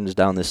 turns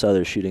down this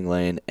other shooting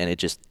lane, and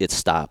it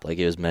stopped like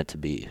it was meant to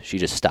be. She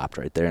just stopped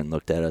right there and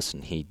looked at us,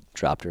 and he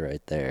dropped her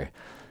right there.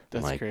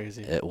 That's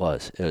crazy. It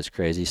was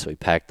crazy. So we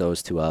packed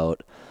those 2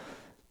 out,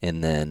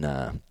 and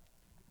then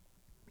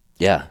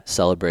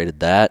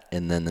celebrated that,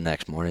 and then the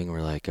next morning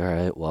we're like, all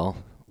right, well,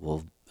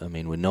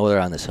 we know they're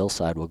on this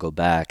hillside, we'll go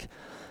back.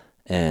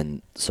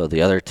 And so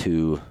the other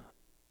two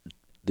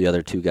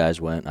guys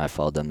went, and I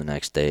followed them the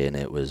next day, and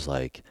it was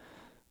like,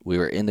 we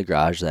were in the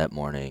garage that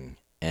morning,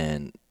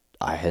 and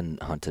I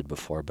hadn't hunted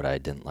before, but I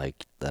didn't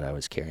like that I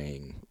was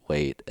carrying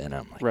weight, and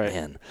I'm like,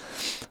 man,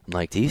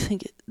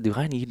 do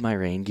I need my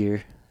rain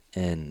gear?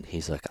 And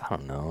he's like, I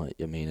don't know.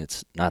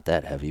 It's not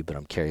that heavy, but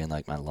I'm carrying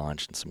like my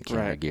lunch and some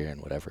camera gear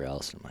and whatever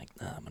else. And I'm like,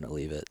 nah, I'm going to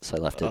leave it. So I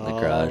left it in the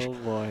garage. Oh,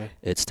 boy.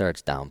 It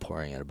starts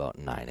downpouring at about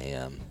 9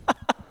 a.m.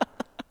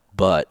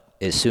 But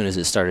as soon as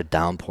it started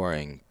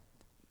downpouring,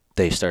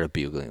 they started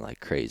bugling like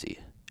crazy.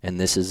 And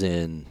this is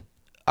in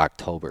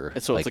October.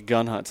 So it's a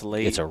gun hunt. It's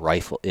late. It's a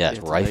rifle. Yeah, it's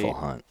a rifle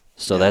hunt.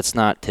 So that's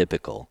not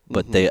typical.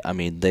 But they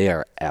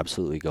are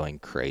absolutely going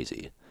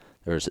crazy.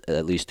 There's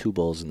at least 2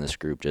 bulls in this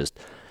group just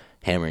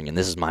hammering, and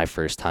this is my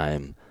first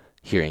time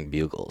hearing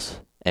bugles,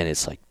 and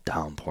it's like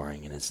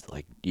downpouring, and it's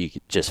like you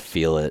could just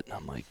feel it.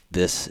 I'm like,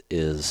 this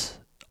is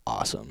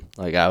awesome.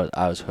 Like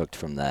I was hooked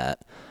from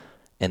that.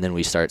 And then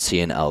we start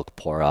seeing elk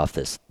pour off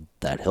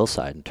that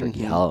hillside in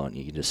Turkey Hollow, and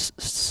you can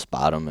just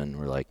spot them, and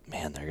we're like,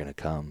 man, they're gonna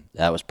come.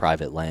 That was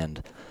private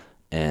land,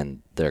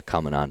 and they're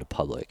coming onto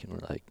public, and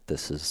we're like,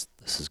 this is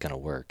gonna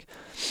work.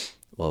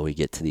 Well, we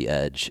get to the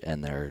edge,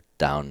 and they're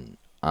down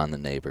on the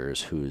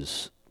neighbors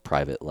whose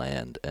private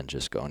land and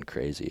just going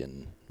crazy,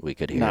 and we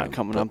could hear not them,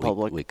 coming on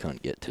public. We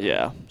couldn't get to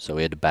them. So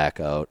we had to back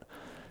out.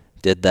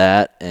 Did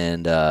that,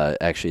 and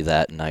actually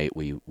that night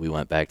we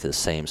went back to the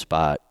same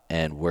spot,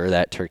 and where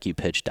that turkey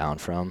pitched down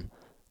from,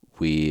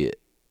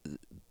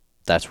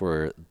 that's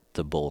where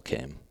the bull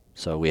came.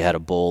 So we had a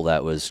bull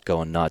that was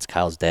going nuts.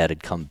 Kyle's dad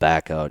had come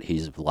back out.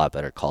 He's a lot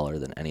better caller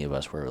than any of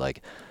us. We're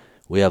like,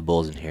 we have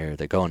bulls in here.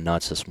 They're going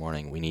nuts this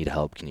morning. We need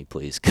help. Can you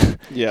please can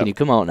you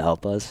come out and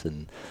help us?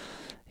 And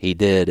he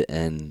did,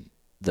 and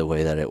the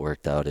way that it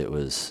worked out, it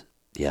was,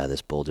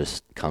 this bull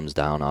just comes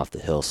down off the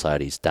hillside.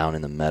 He's down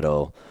in the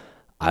meadow.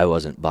 I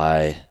wasn't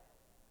by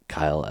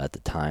Kyle at the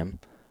time,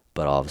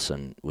 but all of a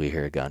sudden we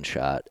hear a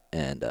gunshot,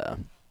 and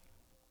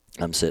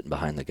I'm sitting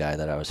behind the guy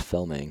that I was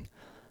filming,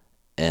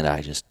 and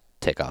I just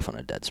take off on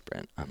a dead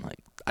sprint. I'm like,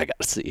 I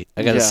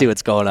gotta see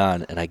what's going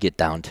on, and I get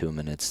down to him,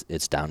 and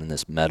it's down in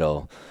this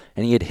meadow,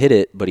 and he had hit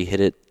it, but he hit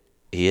it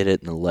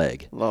in the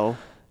leg. Low.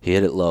 He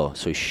hit it low,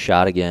 so he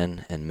shot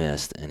again and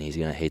missed, and he's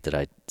going to hate that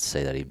I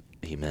say that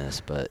he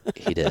missed, but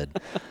he did.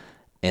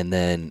 And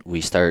then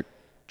we start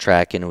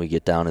tracking, and we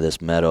get down to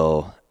this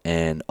meadow,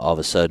 and all of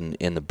a sudden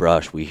in the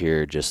brush we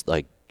hear just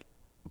like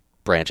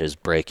branches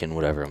breaking,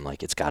 whatever. I'm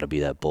like, it's got to be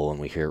that bull, and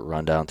we hear it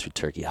run down through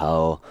Turkey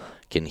Hollow,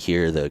 can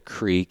hear the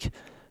creek,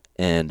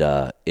 and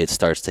it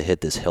starts to hit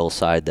this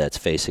hillside that's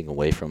facing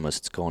away from us.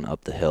 It's going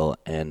up the hill,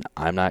 and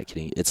I'm not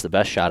kidding. It's the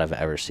best shot I've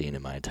ever seen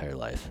in my entire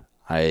life.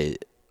 I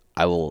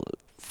will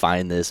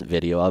find this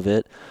video of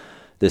it.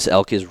 This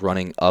elk is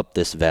running up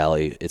this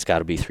valley. It's got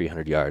to be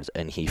 300 yards,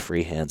 and he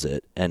freehands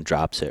it and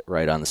drops it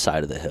right on the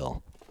side of the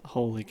hill.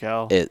 Holy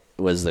cow. It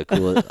was the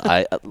coolest.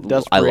 I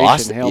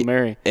lost Hail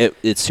Mary.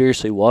 It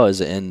seriously was,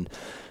 and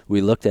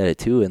we looked at it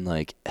too, and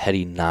like, had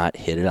he not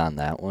hit it on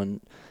that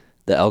one,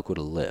 the elk would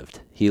have lived.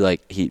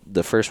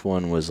 The first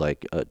one was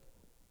like a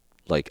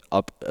like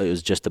up. It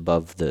was just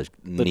above the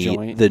knee,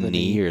 joint, the the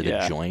knee knee, or the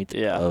yeah, joint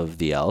yeah. of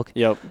the elk.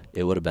 Yep.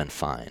 It would have been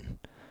fine.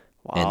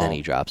 Wow. And then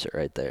he drops it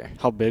right there.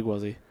 How big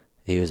was he?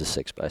 He was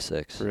a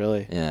 6x6.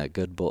 Really? Yeah,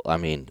 good bull. I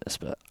mean,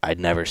 I'd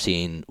never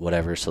seen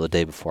whatever. So the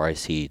day before I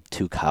see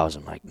 2 cows,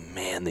 I'm like,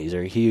 man, these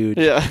are huge.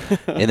 Yeah.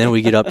 And then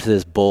we get up to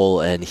this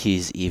bull, and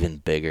he's even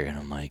bigger. And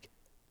I'm like,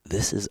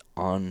 this is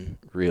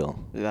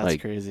unreal. That's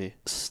like, crazy.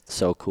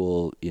 So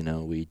cool. You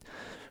know, we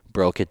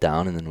broke it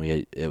down, and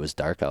then it was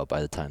dark out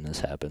by the time this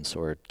happened. So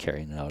we're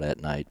carrying it out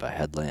at night by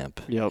headlamp.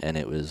 Yep. And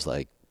it was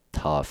like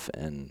tough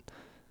and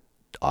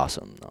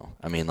awesome, though.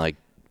 I mean, like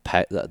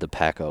the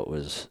pack out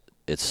was,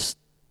 it's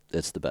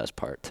the best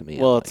part to me.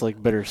 Well, it's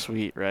like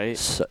bittersweet, right?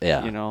 So,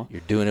 yeah. You know?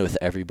 You're doing it with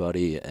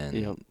everybody, and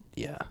Yep.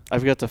 yeah.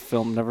 I've got to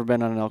film, never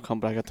been on an elk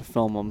hunt, but I got to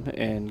film them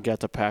and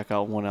got to pack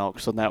out one elk.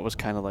 So that was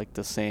kind of like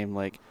the same,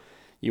 like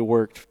you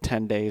worked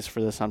 10 days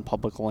for this on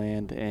public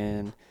land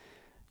and,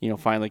 you know,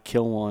 finally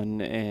kill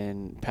one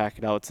and pack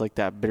it out. It's like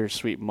that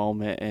bittersweet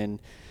moment. And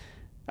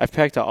I've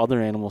packed out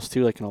other animals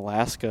too, like in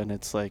Alaska, and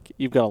it's like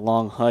you've got a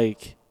long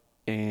hike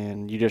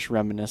and you just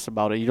reminisce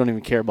about it. You don't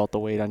even care about the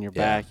weight on your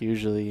back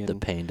usually. And the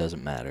pain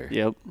doesn't matter.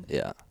 Yep.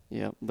 Yeah.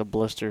 Yep. The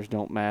blisters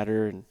don't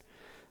matter. And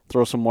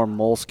throw some more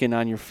moleskin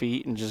on your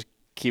feet and just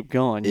keep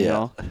going, you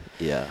know?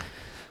 Yeah.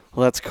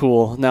 Well, that's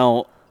cool.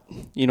 Now,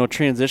 you know,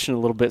 transition a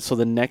little bit. So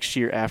the next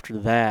year after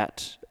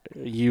that,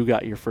 you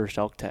got your first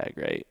elk tag,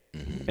 right?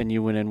 Mm-hmm. And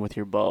you went in with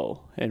your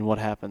bow. And what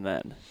happened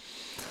then?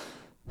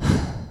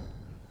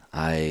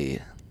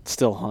 It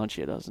still haunts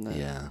you, doesn't it?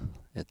 Yeah,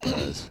 it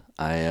does.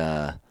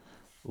 I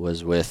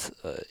was with,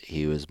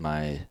 he wasn't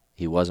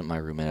my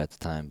roommate at the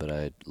time, but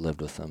I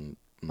lived with him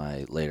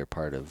my later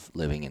part of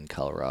living in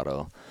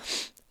Colorado.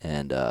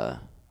 And I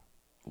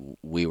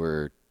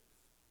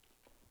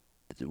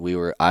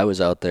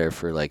was out there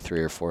for like 3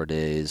 or 4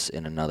 days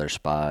in another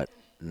spot,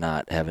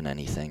 not having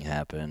anything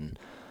happen.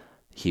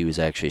 He was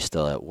actually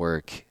still at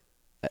work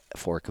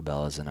for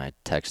Cabela's, and I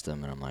texted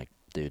him, and I'm like,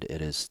 dude,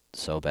 it is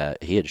so bad.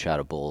 He had shot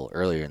a bull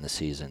earlier in the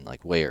season,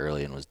 like way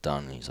early, and was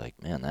done. And he's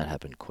like, man, that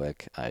happened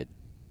quick.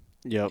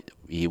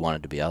 He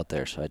wanted to be out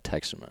there, so I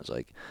texted him. I was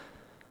like,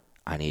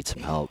 I need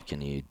some help.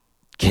 Can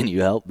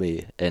you help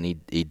me? And he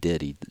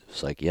did. He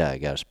was like, yeah, I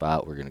got a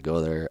spot. We're gonna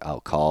go there.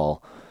 I'll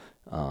call.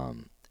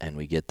 And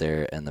we get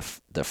there, and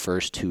the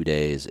first 2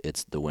 days,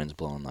 the wind's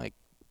blowing like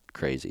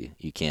crazy.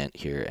 You can't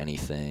hear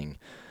anything.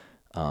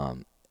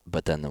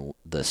 But then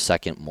the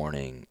second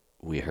morning,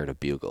 we heard a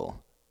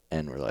bugle,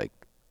 and we're like,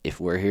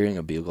 if we're hearing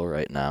a bugle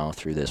right now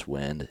through this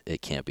wind,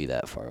 it can't be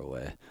that far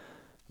away.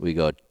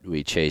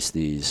 We chase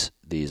these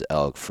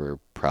elk for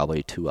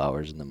probably 2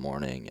 hours in the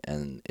morning,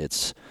 and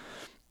it's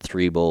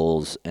 3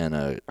 bulls and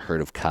a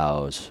herd of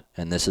cows.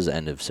 And this is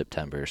end of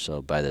September,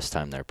 so by this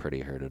time they're pretty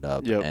herded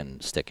up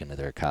and sticking to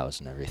their cows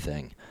and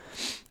everything.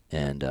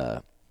 And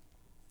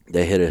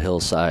they hit a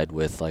hillside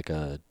with like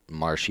a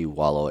marshy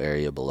wallow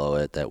area below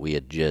it that we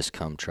had just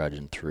come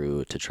trudging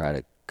through to try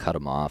to cut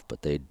them off,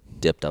 but they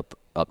dipped up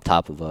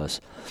top of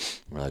us.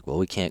 We're like, well,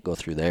 we can't go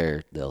through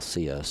there. They'll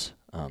see us.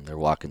 They're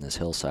walking this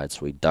hillside,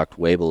 so we ducked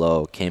way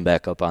below, came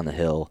back up on the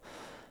hill,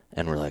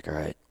 and we're like, all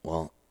right,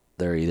 well,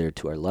 they're either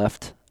to our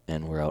left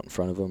and we're out in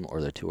front of them,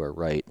 or they're to our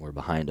right and we're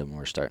behind them.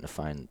 We're starting to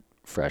find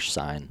fresh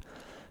sign.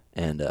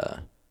 And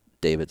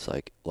David's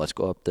like, let's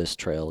go up this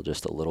trail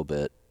just a little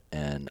bit,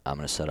 and I'm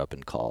going to set up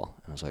and call.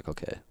 And I was like,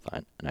 okay,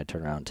 fine. And I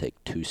turn around and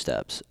take 2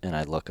 steps, and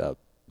I look up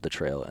the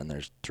trail, and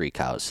there's 3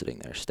 cows sitting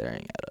there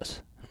staring at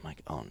us. I'm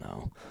like, oh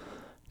no.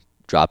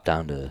 Drop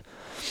down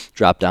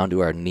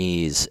to our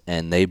knees,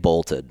 and they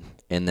bolted.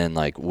 And then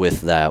like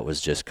with that was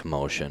just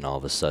commotion. All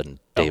of a sudden,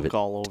 David, elk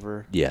all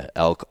over. Yeah,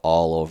 elk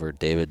all over.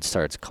 David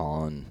starts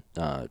calling,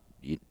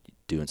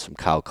 doing some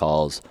cow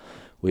calls.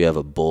 We have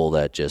a bull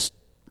that just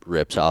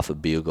rips off a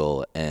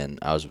bugle, and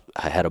I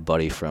had a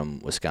buddy from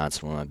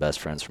Wisconsin, one of my best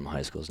friends from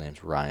high school. His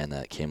name's Ryan,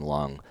 that came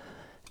along,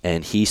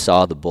 and he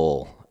saw the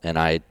bull, and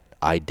I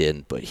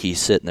didn't, but he's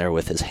sitting there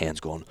with his hands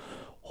going,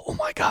 oh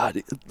my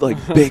God, like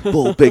big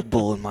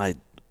bull, and my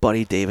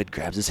buddy David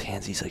grabs his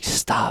hands. He's like,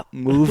 stop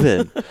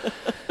moving.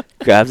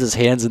 Grabs his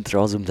hands and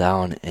throws them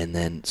down, and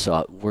then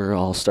so we're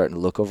all starting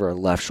to look over our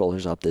left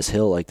shoulders up this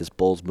hill, like this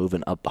bull's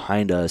moving up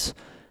behind us,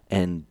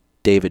 and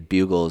David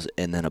bugles,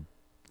 and then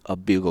a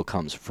bugle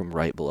comes from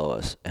right below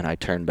us, and I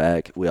turn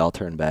back, we all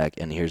turn back,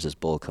 and here's this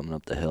bull coming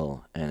up the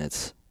hill, and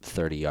it's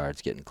 30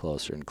 yards, getting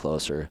closer and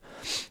closer,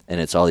 and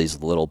it's all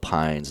these little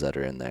pines that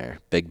are in there,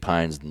 big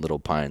pines and little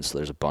pines, so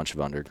there's a bunch of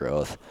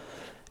undergrowth,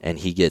 and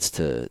he gets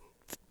to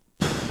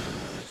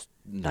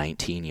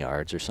 19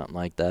 yards or something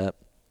like that.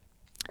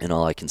 And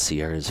all I can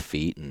see are his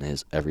feet,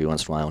 and every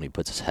once in a while when he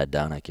puts his head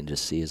down, I can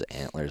just see his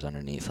antlers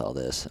underneath all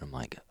this. And I'm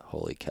like,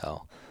 holy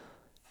cow.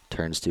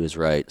 Turns to his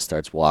right,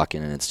 starts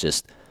walking, and it's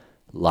just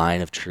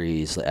line of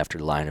trees after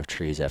line of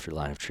trees after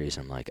line of trees.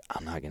 And I'm like,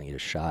 I'm not going to get a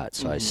shot.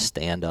 So I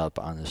stand up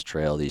on this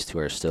trail. These 2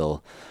 are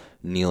still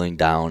kneeling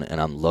down,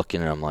 and I'm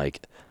looking, and I'm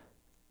like,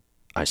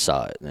 I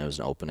saw it. And it was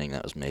an opening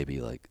that was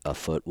maybe like a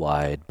foot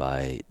wide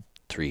by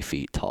 3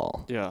 feet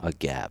tall, Yeah. a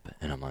gap.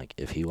 And I'm like,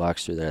 if he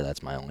walks through there,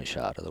 that's my only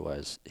shot.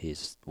 Otherwise,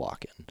 he's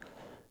walking.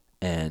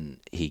 And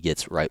he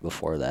gets right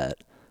before that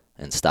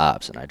and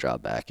stops, and I draw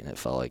back, and it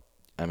felt like,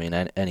 I mean,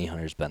 any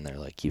hunter's been there.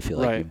 Like, you feel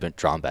like you've been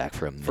drawn back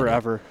for a minute.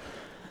 Forever.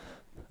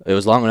 It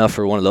was long enough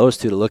for one of those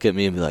two to look at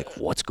me and be like,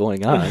 what's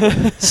going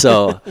on?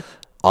 So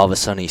all of a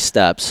sudden he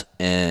steps,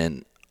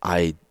 and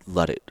I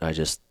let it. I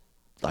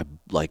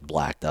like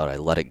blacked out. I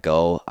let it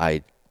go.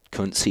 I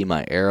couldn't see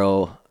my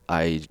arrow.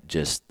 I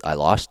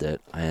lost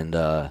it. And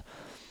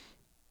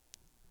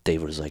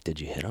David was like, did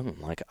you hit him?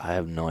 I'm like, I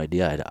have no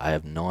idea. I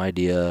have no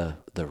idea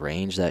the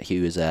range that he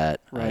was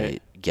at.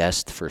 Right. I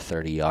guessed for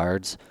 30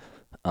 yards.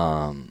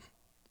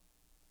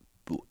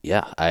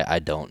 Yeah, I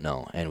don't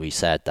know. And we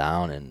sat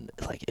down, and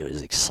like, it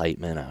was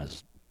excitement. I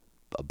was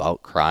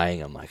about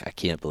crying. I'm like, I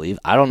can't believe.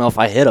 I don't know if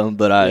I hit him,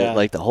 but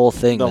like, the whole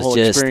thing was whole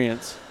just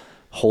experience.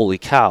 Holy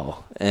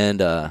cow.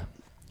 And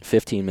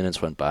 15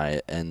 minutes went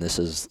by, and this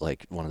is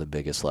like one of the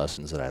biggest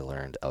lessons that I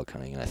learned elk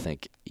hunting. And I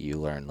think you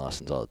learn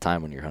lessons all the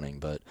time when you're hunting,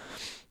 but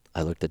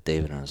I looked at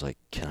David and I was like,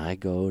 can I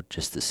go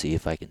just to see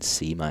if I can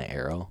see my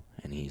arrow?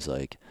 And he's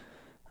like,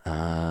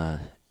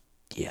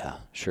 yeah,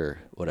 sure,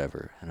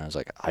 whatever. And I was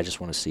like, I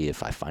just want to see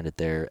if I find it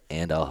there,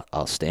 and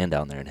I'll stand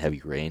down there and have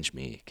you range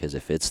me, because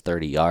if it's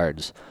 30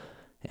 yards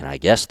and I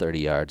guess 30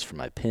 yards from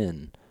my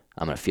pin,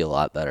 I'm going to feel a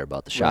lot better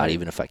about the shot,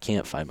 even if I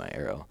can't find my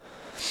arrow.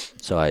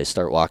 So I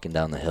start walking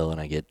down the hill, and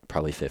I get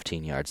probably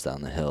 15 yards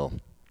down the hill,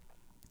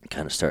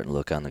 kind of starting to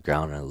look on the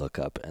ground, and I look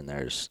up, and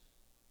there's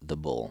the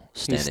bull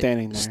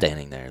standing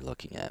there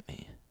looking at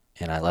me.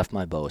 And I left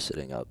my bow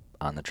sitting up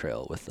on the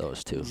trail with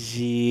those two.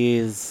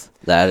 Jeez.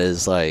 That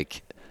is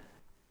like,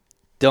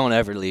 don't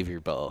ever leave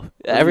your bow.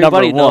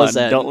 Everybody knows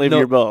that. Don't leave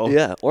your bow.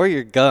 Yeah, or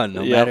your gun,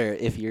 no matter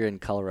if you're in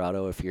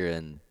Colorado, if you're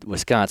in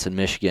Wisconsin,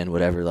 Michigan,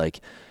 whatever. Like,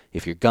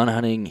 if you're gun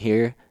hunting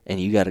here and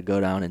you got to go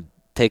down and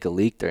take a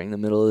leak during the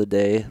middle of the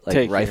day,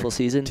 like rifle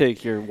season.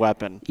 Take your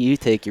weapon. You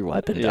take your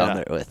weapon down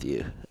there with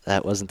you.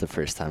 That wasn't the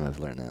first time I've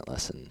learned that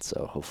lesson,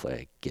 so hopefully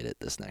I get it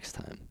this next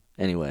time.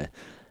 Anyway,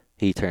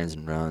 he turns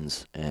and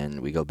runs,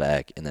 and we go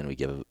back, and then we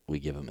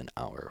give him an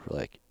hour. We're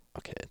like,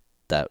 okay,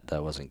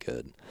 that wasn't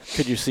good.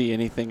 Could you see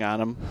anything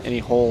on him? Any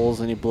holes?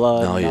 Any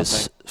blood? No, he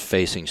was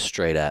facing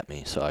straight at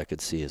me, so I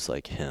could see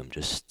him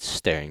just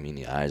staring me in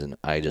the eyes, and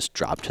I just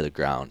dropped to the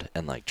ground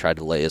and like tried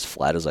to lay as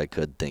flat as I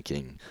could,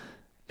 thinking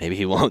maybe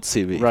he won't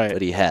see me,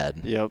 but he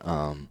had. Yep.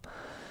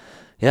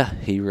 Yeah,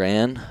 he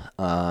ran.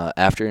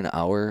 After an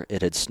hour,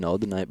 it had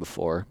snowed the night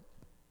before,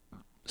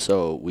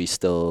 so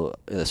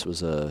this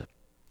was a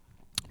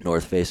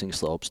north-facing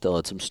slope, still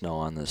had some snow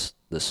on this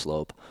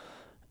slope,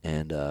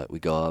 and we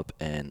go up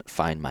and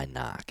find my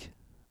knock.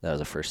 That was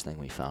the first thing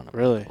we found.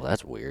 Really? Well,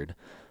 that's weird.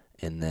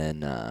 And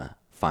then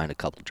find a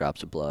couple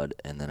drops of blood,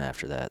 and then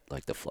after that,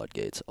 like, the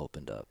floodgates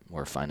opened up.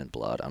 We're finding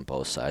blood on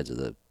both sides of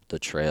the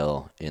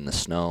trail in the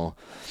snow,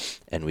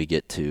 and we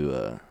get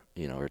to,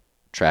 we're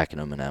tracking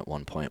them, and at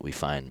one point we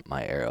find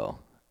my arrow,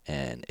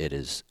 and it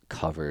is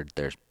covered.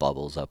 There's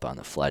bubbles up on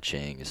the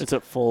fletchings. Is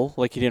it full?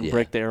 Like, you didn't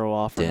break the arrow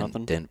off or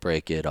nothing? Didn't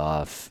break it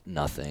off,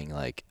 nothing.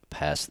 Like,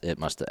 it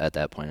must have, at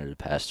that point, it had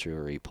passed through,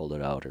 or he pulled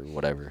it out or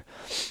whatever.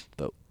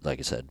 But like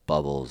I said,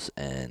 bubbles,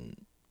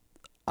 and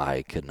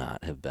I could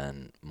not have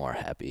been more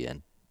happy.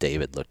 And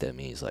David looked at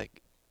me, he's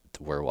like,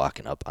 we're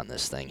walking up on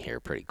this thing here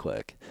pretty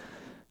quick.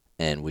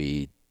 And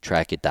we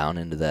track it down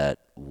into that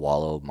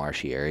wallow,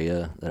 marshy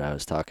area that I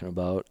was talking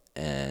about,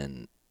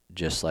 and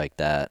just like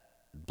that,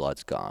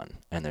 blood's gone,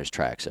 and there's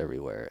tracks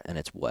everywhere, and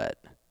it's wet,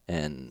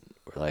 and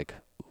we're like,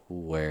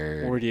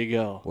 where do you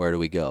go? Where do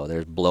we go?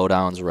 There's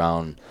blowdowns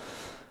around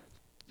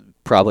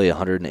probably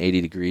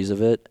 180 degrees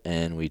of it,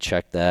 and we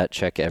check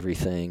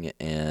everything,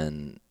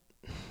 and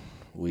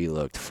we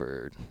looked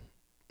for,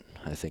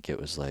 I think it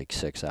was like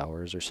 6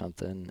 hours or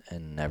something,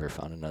 and never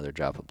found another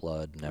drop of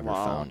blood, never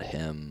found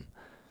him,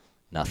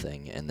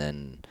 nothing. And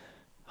then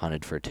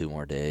hunted for 2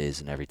 more days,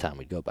 and every time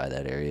we'd go by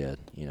that area,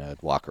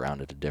 I'd walk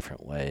around it a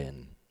different way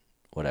and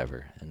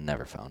whatever, and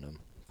never found him.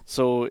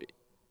 So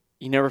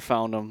you never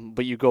found him,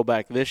 but you go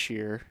back this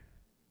year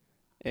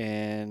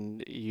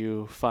and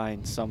you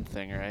find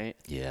something, right?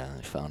 Yeah,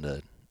 I found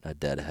a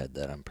dead head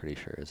that I'm pretty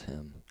sure is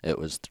him. It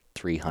was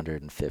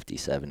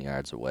 357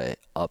 yards away,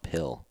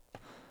 uphill,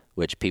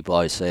 which people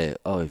always say,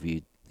 oh, if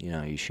you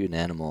shoot an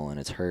animal and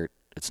it's hurt,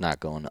 it's not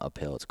going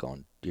uphill, it's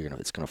going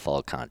to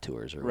follow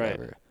contours or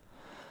whatever.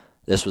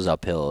 This was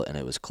uphill, and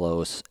it was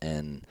close.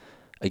 And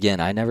again,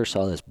 I never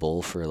saw this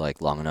bull for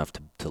like long enough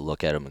to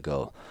look at him and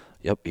go,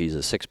 yep, he's a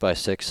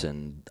 6x6,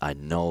 and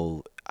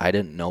I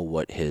didn't know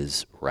what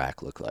his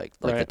rack looked like.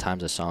 Like, the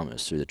times I saw him, it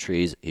was through the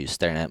trees. He was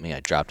staring at me. I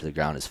dropped to the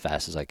ground as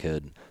fast as I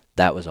could.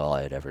 That was all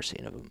I had ever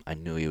seen of him. I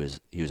knew he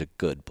was a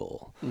good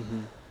bull.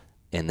 Mm-hmm.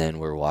 And then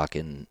we're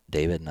walking,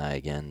 David and I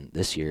again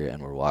this year,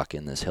 and we're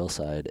walking this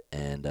hillside,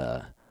 and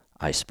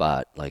I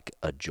spot like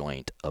a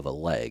joint of a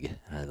leg.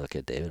 And I look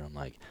at David, I'm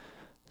like,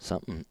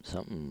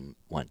 something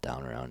went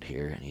down around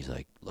here. And he's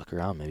like, look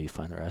around, maybe you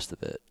find the rest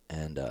of it.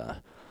 And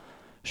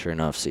sure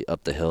enough,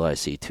 up the hill, I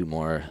see 2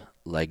 more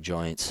leg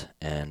joints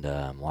and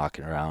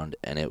walking around,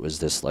 and it was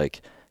this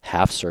like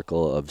half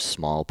circle of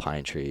small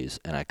pine trees,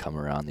 and I come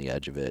around the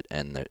edge of it,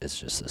 and it's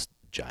just this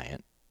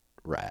giant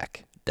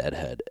rack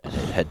deadhead, and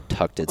it had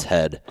tucked its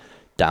head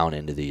down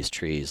into these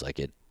trees like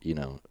it,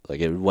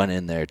 like it went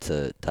in there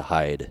to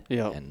hide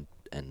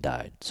and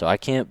died. So I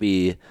can't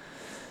be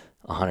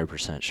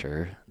 100%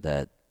 sure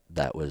that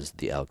was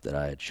the elk that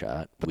I had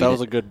shot. But that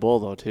was a good bull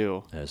though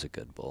too. It was a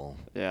good bull.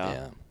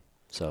 Yeah.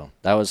 So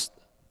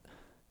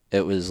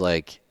it was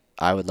like,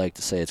 I would like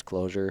to say it's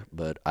closure,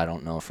 but I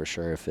don't know for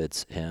sure if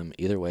it's him.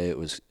 Either way, it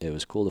was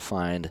cool to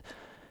find.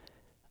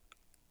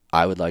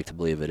 I would like to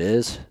believe it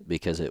is,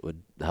 because it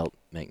would help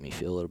make me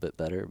feel a little bit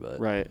better. But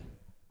right.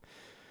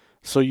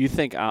 So you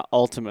think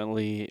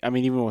ultimately, I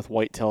mean, even with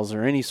whitetails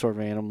or any sort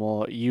of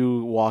animal,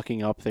 you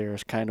walking up there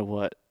is kind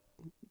of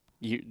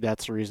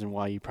that's the reason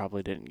why you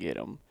probably didn't get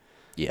him.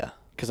 Yeah.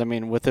 Because I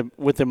mean, with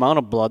the amount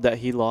of blood that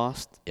he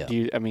lost, yeah.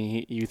 you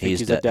think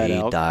he's a dead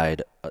elk? He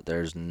died.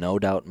 There's no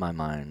doubt in my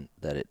mind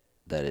that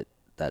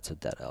that's a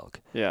dead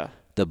elk. Yeah.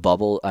 The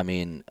bubble. I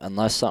mean,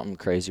 unless something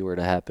crazy were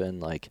to happen,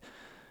 like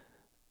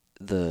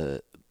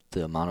the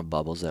amount of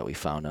bubbles that we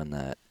found on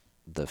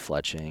the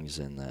fletchings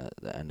and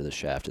the end of the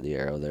shaft of the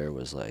arrow there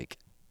was like,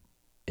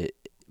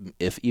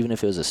 even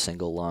if it was a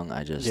single lung,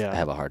 I just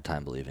have a hard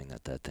time believing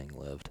that thing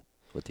lived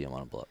with the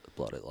amount of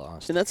blood it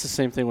lost. And that's the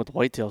same thing with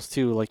whitetails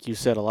too. Like you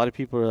said, a lot of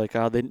people are like,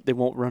 they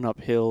won't run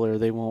uphill, or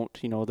they won't,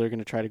 they're going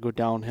to try to go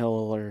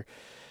downhill,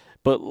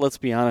 but let's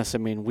be honest. I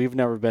mean, we've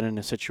never been in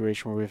a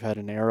situation where we've had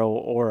an arrow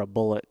or a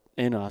bullet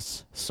in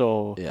us.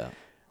 So,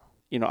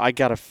 I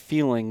got a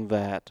feeling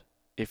that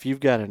if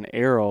you've got an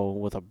arrow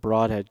with a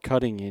broadhead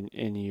cutting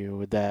in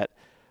you, that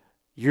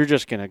you're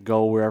just going to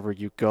go wherever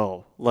you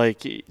go.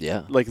 Like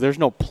there's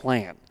no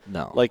plan.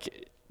 No.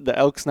 Like, the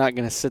elk's not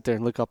going to sit there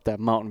and look up that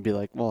mountain and be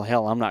like, well,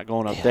 hell, I'm not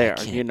going up there,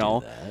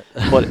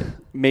 But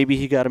maybe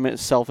he got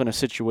himself in a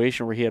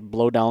situation where he had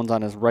blowdowns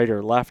on his right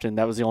or left, and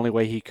that was the only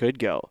way he could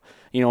go.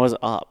 It was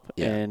up.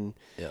 Yeah. And,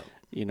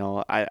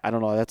 I don't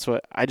know. That's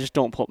what I just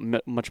don't put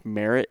much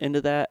merit into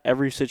that.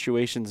 Every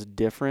situation's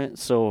different.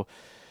 So,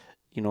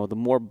 the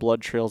more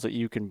blood trails that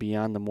you can be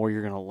on, the more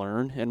you're going to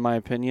learn, in my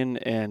opinion.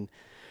 And,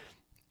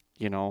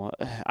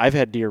 I've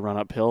had deer run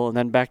uphill and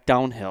then back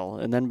downhill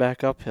and then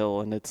back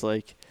uphill, and it's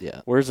like,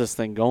 where's this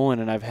thing going?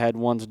 And I've had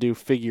ones do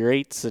figure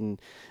eights and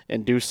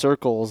do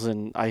circles,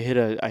 and I hit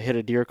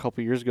a deer a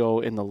couple years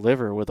ago in the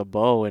liver with a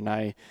bow, and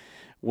I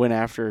went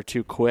after her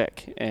too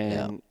quick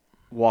and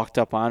walked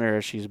up on her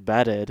as she's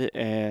bedded,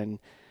 and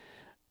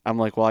I'm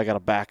like, well, I got to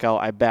back out.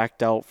 I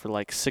backed out for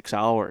like 6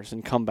 hours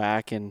and come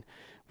back, and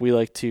we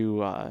like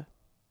to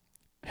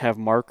have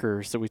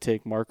markers, so we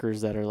take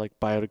markers that are like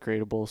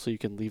biodegradable, so you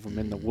can leave them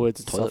in the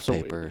woods and toilet stuff.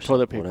 paper,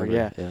 toilet paper,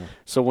 whatever, yeah.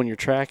 So when you're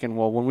tracking,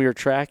 when we were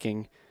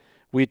tracking,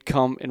 we'd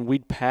come and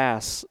we'd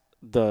pass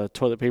the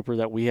toilet paper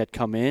that we had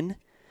come in.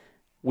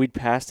 We'd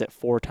passed it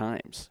 4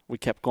 times. We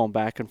kept going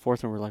back and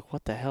forth, and we're like,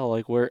 what the hell?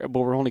 Like, but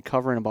we're only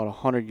covering about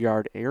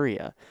 100-yard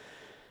area.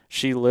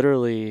 She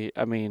literally,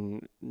 I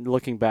mean,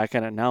 looking back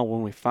at it now,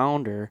 when we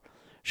found her,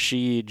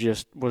 she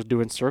just was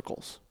doing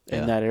circles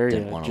in that area.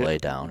 Didn't want to lay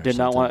down. Did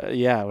not want.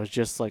 Yeah, it was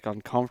just like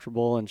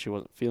uncomfortable, and she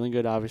wasn't feeling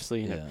good.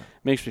 Obviously, and it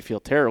makes me feel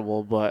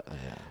terrible. But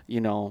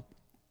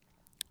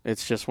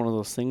it's just one of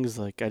those things.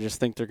 Like, I just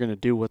think they're gonna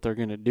do what they're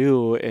gonna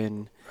do,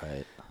 and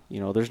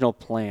there's no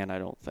plan. I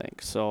don't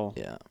think so.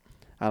 Yeah,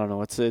 I don't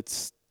know.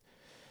 It's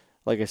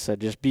like I said,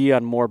 just be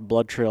on more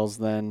blood trails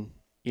than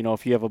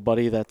if you have a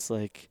buddy that's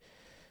like,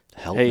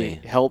 help hey,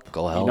 me. Help.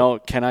 Go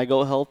help. Can I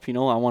go help? I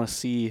want to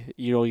see,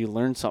 you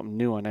learn something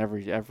new on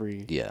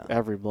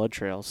every blood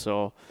trail.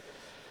 So,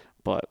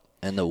 but.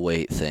 And the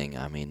weight thing,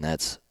 I mean,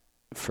 that's,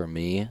 for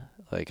me,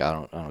 like, I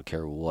don't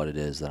care what it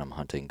is that I'm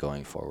hunting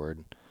going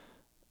forward,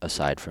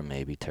 aside from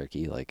maybe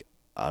turkey, like,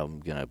 I'm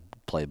going to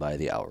play by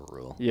the hour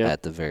rule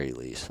at the very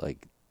least.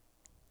 Like,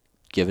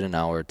 give it an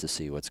hour to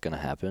see what's going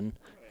to happen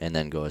and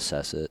then go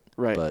assess it.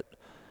 Right. But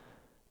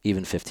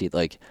even 15,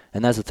 like,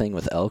 and that's the thing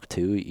with elk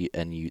too,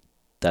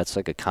 that's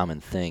like a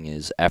common thing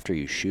is after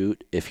you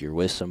shoot, if you're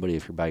with somebody,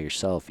 if you're by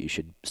yourself, you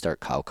should start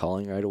cow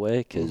calling right away,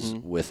 because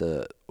with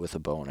a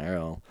bow and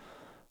arrow,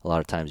 a lot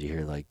of times you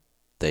hear like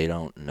they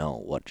don't know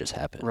what just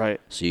happened. Right.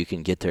 So you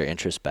can get their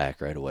interest back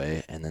right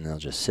away, and then they'll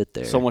just sit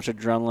there. So much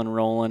adrenaline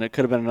rolling. It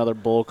could have been another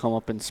bull come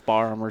up and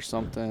spar him or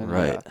something.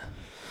 Right. Yeah.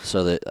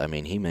 So that, I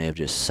mean, he may have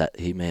just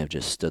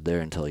stood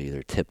there until he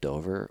either tipped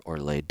over or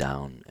laid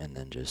down and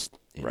then just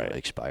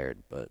expired.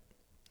 But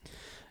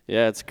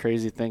yeah, it's a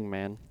crazy thing,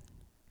 man.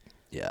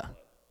 Yeah.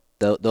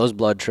 Those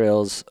blood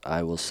trails,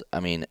 I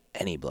mean,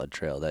 any blood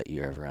trail that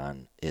you're ever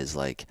on is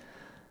like,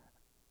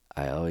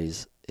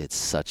 it's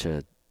such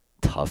a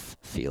tough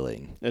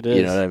feeling. It is.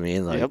 You know what I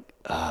mean? Like, yep.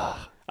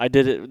 I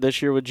did it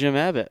this year with Jim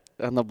Abbott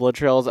on the blood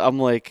trails. I'm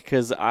like,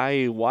 because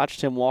I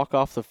watched him walk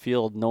off the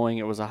field knowing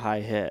it was a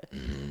high hit.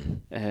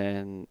 Mm-hmm.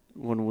 And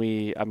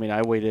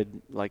I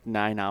waited like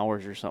 9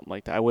 hours or something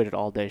like that. I waited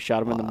all day,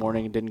 shot him in the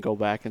morning, and didn't go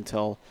back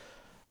until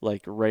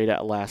like right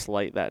at last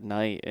light that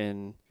night,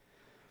 and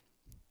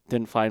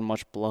didn't find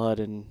much blood.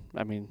 And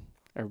I mean,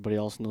 everybody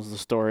else knows the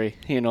story.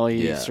 He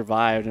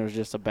survived, and it was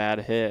just a bad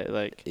hit.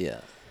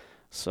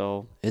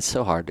 So it's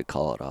so hard to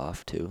call it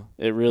off too.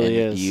 It really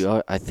is.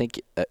 I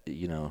think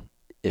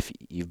if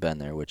you've been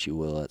there, which you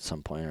will at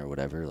some point or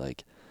whatever,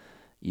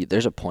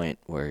 there's a point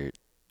where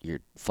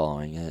you're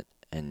following it,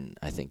 and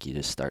I think you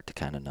just start to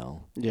kind of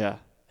know. Yeah.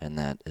 And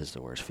that is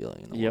the worst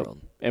feeling in the world.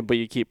 But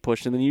you keep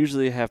pushing. And then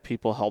usually you have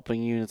people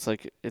helping you, and it's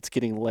like it's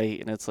getting late,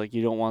 and it's like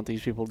you don't want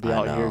these people to be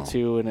out here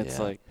too, and it's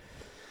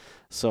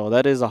so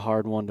that is a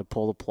hard one to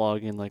pull the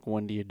plug, and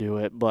when do you do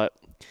it? But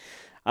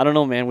I don't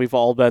know, man. We've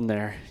all been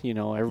there.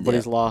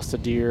 Everybody's lost a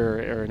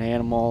deer or an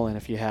animal, and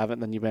if you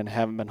haven't, then you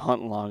haven't been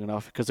hunting long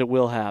enough, because it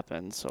will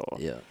happen. So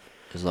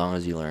as long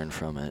as you learn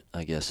from it,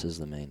 I guess is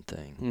the main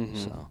thing. Mm-hmm.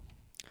 So.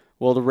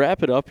 Well, to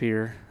wrap it up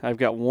here, I've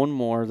got one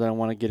more that I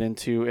want to get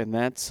into, and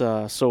that's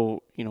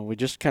we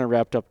just kind of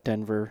wrapped up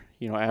Denver.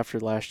 After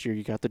last year,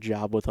 you got the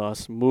job with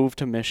us, moved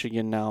to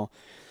Michigan now.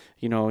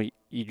 You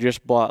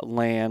just bought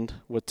land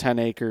with 10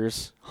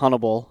 acres,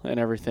 huntable and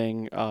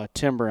everything,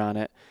 timber on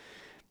it,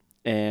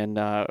 and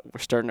we're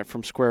starting it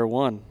from square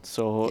one.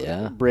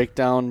 So break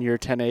down your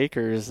 10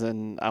 acres,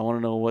 and I want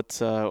to know what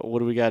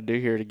do we got to do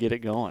here to get it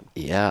going?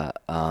 Yeah.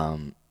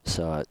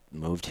 So I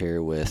moved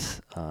here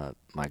with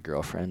my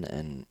girlfriend,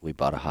 and we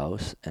bought a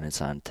house, and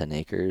it's on 10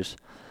 acres.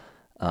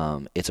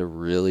 It's a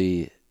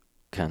really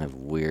kind of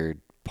weird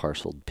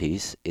parceled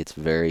piece. It's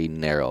very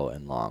narrow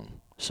and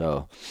long.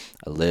 So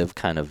I live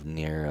kind of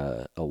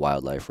near a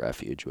wildlife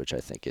refuge, which I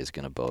think is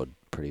going to bode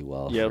pretty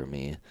well for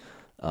me.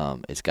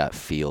 It's got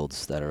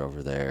fields that are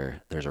over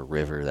there. There's a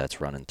river that's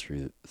running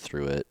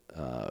through it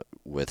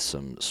with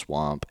some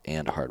swamp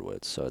and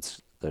hardwoods. So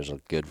there's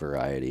a good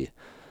variety.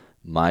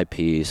 My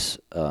piece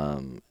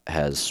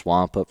has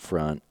swamp up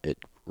front. It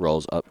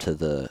rolls up to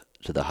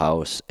the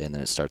house, and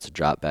then it starts to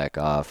drop back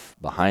off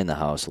behind the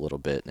house a little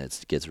bit, and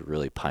it gets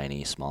really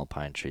piney, small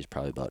pine trees,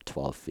 probably about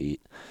 12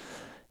 feet.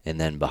 And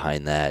then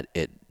behind that,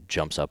 it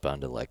jumps up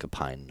onto a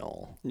pine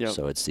knoll. Yep.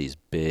 So it's these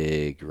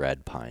big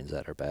red pines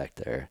that are back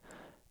there.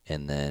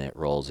 And then it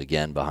rolls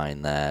again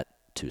behind that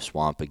to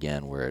swamp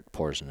again, where it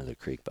pours into the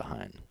creek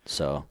behind.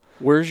 So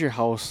where's your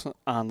house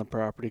on the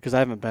property? Because I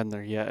haven't been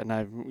there yet,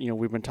 and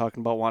we've been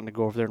talking about wanting to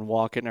go over there and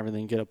walk it and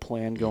everything, get a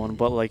plan going.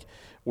 But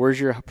where's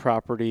your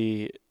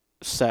property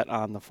set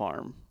on the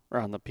farm or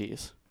on the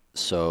piece?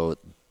 So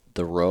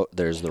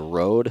there's the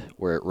road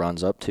where it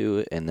runs up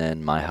to, and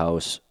then my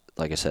house,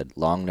 like I said,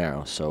 long,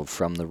 narrow. So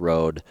from the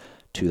road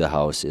to the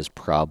house is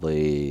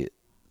probably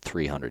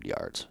 300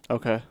 yards.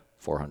 Okay.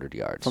 400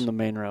 yards. From the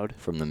main road.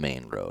 From the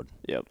main road.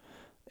 Yep.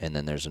 And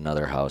then there's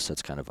another house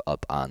that's kind of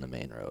up on the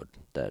main road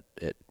that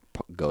it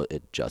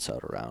juts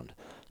out around.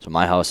 So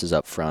my house is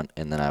up front,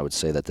 and then I would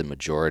say that the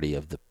majority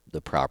of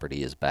the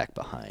property is back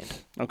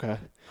behind. Okay.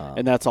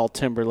 And that's all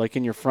timber.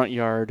 In your front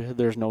yard,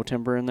 there's no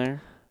timber in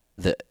there?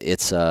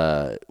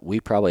 We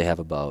probably have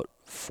about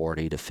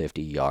 40 to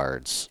 50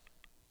 yards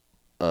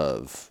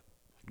of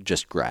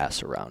just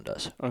grass around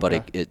us. Okay.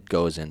 But it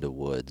goes into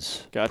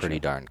woods pretty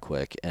darn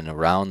quick. And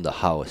around the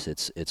house,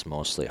 it's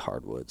mostly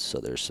hardwoods. So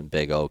there's some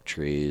big oak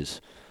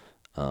trees,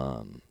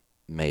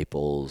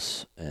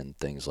 maples, and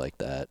things like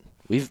that.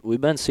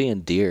 We've been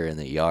seeing deer in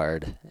the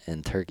yard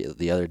and turkey.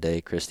 The other day,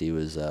 Christy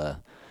was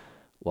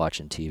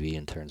watching TV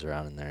and turns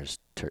around, and there's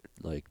 2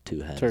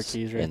 hens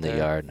turkeys right in the there.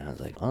 yard, and I was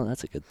like, "Oh,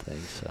 that's a good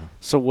thing."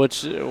 So what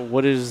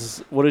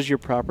does your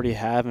property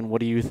have, and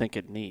what do you think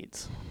it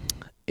needs?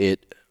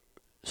 It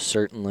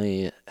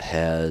certainly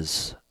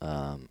has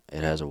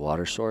a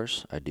water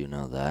source. I do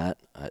know that.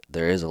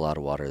 There is a lot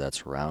of water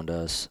that's around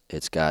us.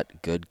 It's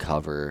got good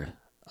cover.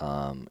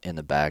 In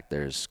the back,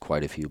 there's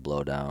quite a few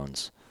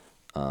blowdowns,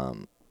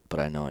 but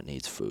I know it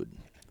needs food.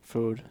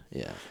 Food?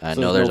 Yeah. I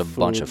know there's a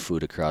bunch of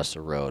food across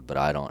the road, but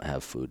I don't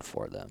have food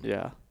for them.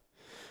 Yeah.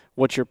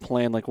 What's your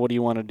plan? What do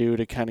you want to do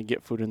to kind of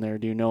get food in there?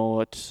 Do you know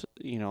what,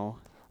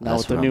 now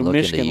with the new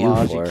Michigan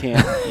laws, you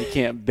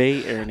can't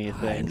bait or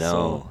anything. I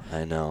know.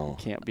 You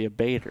can't be a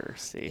baiter,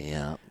 see?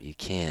 Yeah, you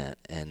can't.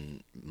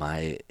 And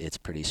it's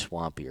pretty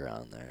swampy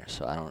around there,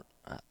 so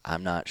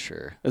I'm not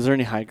sure. Is there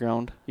any high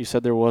ground? You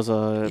said there was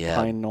a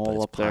pine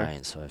knoll up there.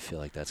 Pine, so I feel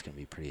like that's going to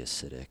be pretty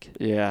acidic.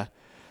 Yeah.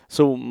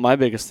 So my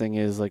biggest thing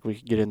is we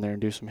could get in there and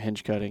do some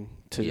hinge cutting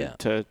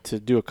to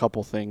do a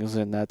couple things,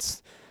 and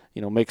that's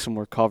make some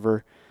more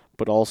cover,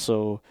 but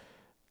also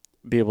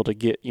be able to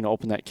get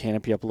open that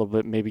canopy up a little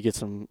bit, maybe get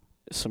some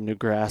new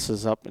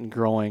grasses up and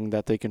growing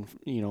that they can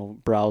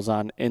browse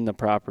on in the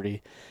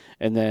property,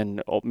 and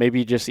then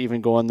maybe just even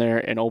go in there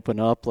and open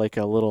up a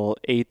little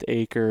 1/8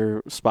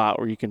 acre spot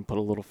where you can put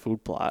a little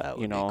food plot,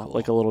 cool.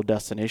 A little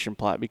destination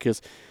plot,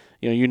 because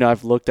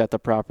I've looked at the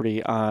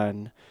property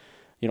on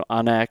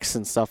on X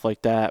and stuff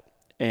like that,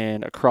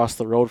 and across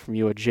the road from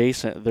you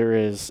adjacent there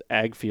is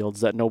ag fields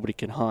that nobody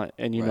can hunt,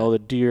 and the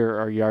deer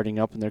are yarding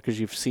up in there because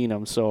you've seen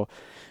them. So,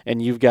 and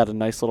you've got a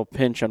nice little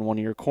pinch on one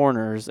of your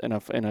corners in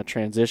a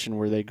transition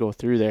where they go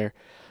through there,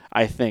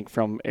 I think,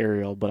 from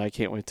aerial, but I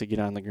can't wait to get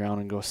on the ground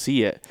and go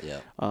see it.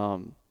 Yeah.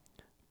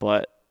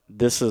 But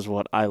this is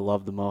what I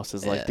love the most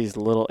is like these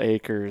little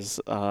acres.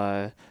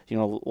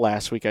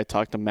 Last week I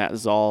talked to Matt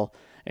Zoll,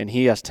 and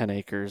he has 10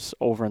 acres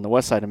over on the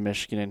west side of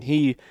Michigan, and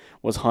he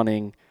was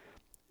hunting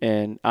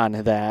and on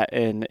that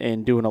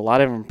and doing a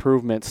lot of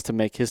improvements to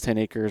make his 10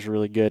 acres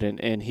really good.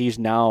 And he's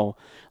now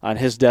on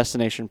his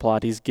destination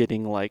plot, he's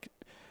getting like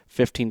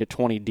 15 to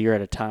 20 deer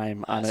at a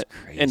time on it.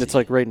 Crazy. And it's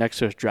like right next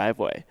to his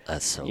driveway.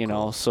 That's so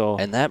cool. So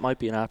and that might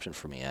be an option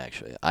for me,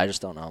 actually. I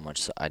just don't know how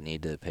much. I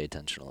need to pay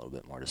attention a little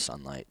bit more to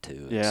sunlight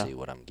too and see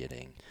what I'm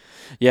getting.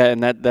 Yeah,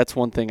 and that's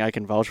one thing I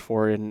can vouch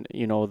for. And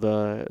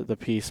the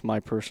piece, my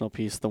personal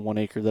piece, the 1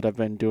 acre that I've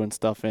been doing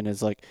stuff in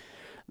is like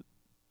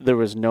it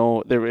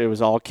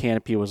was all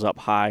canopy was up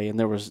high, and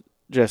there was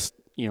just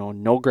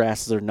no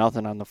grasses or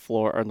nothing on the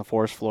floor or on the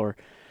forest floor.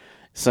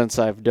 Since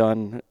I've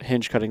done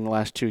hinge cutting the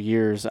last 2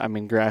 years, I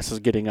mean, grass is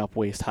getting up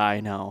waist high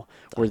now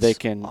where they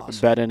can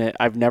bed in it.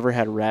 I've never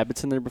had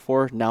rabbits in there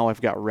before. Now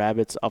I've got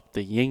rabbits up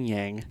the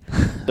yin-yang.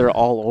 They're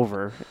all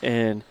over.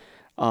 And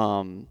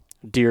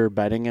deer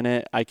bedding in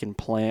it. I can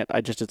plant.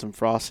 I just did some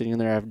frosting in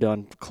there. I've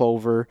done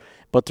clover,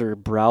 but they're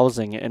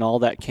browsing, and all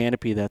that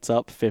canopy that's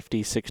up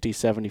 50, 60,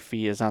 70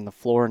 feet is on the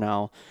floor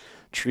now.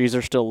 Trees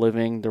are still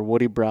living. They're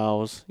woody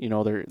browse.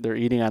 They're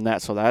eating on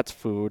that, so that's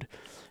food.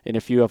 And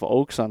if you have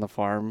oaks on the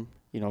farm,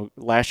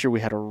 last year we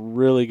had a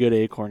really good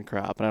acorn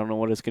crop, and I don't know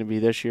what it's going to be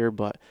this year,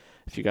 but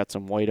if you got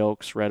some white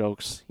oaks, red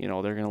oaks, they're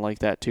going to like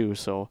that too.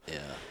 So yeah,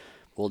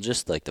 well,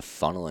 just like the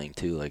funneling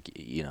too, like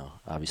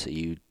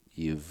obviously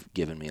you've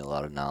given me a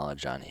lot of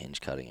knowledge on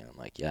hinge cutting, and I'm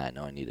like, yeah, I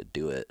know I need to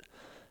do it.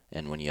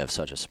 And when you have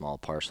such a small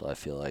parcel, I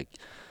feel like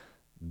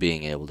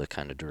being able to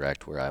kind of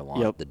direct where I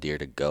want the deer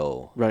to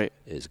go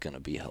is going to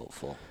be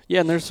helpful. Yeah,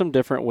 and there's some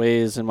different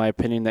ways, in my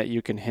opinion, that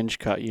you can hinge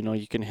cut.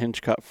 You can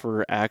hinge cut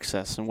for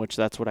access, in which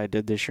that's what I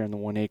did this year in the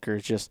 1 acre,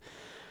 is just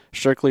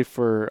strictly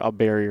for a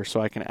barrier so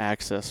I can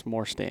access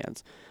more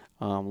stands.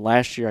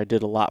 Last year I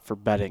did a lot for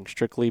bedding,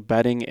 strictly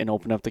bedding, and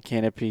open up the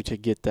canopy to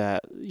get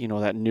that,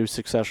 that new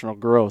successional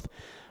growth.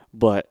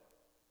 And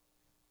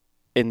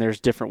there's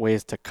different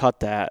ways to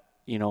cut that.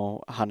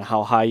 On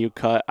how high you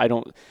cut. I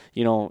don't,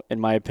 in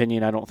my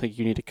opinion, I don't think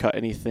you need to cut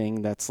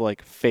anything that's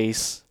like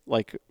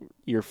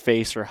your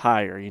face or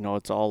higher.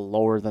 It's all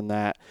lower than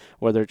that,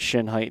 whether it's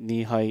shin height,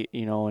 knee height,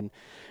 and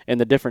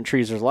the different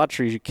trees. There's a lot of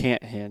trees you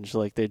can't hinge,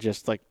 like they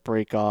just like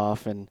break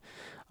off, and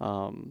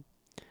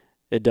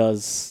it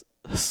does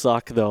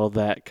suck though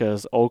that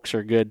because oaks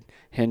are good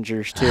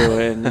hingers too,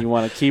 and you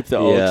want to keep the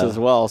oaks as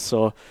well.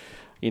 So,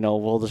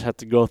 we'll just have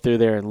to go through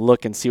there and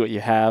look and see what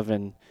you have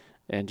and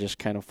just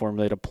kind of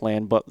formulate a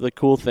plan. But the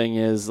cool thing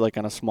is, like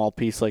on a small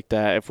piece like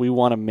that, if we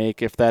want to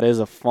if that is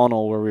a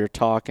funnel where we were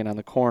talking on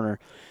the corner,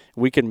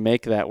 we can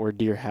make that where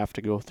deer have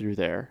to go through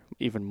there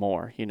even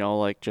more,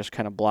 like just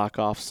kind of block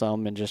off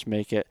some and just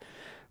make it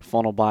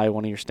funnel by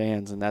one of your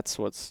stands. And that's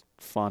what's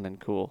fun and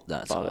cool.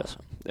 That's about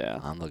awesome. It. Yeah.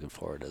 I'm looking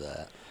forward to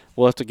that.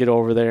 We'll have to get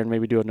over there and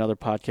maybe do another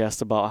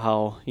podcast about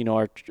how,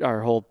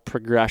 our whole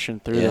progression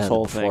through this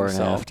whole thing. Before and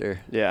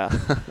after. Yeah.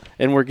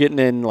 And we're getting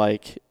in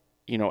like,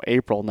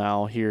 April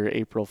now here.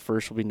 April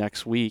 1st will be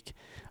next week,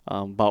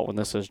 about when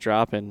this is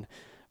dropping.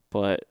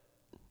 But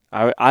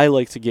I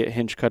like to get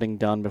hinge cutting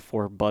done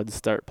before buds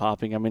start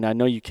popping. I mean, I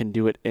know you can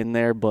do it in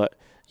there, but,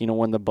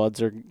 when the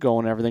buds are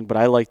going and everything. But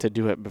I like to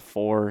do it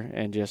before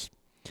and just,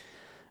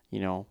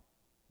 get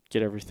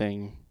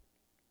everything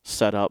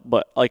set up.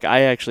 But, like,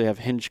 I actually have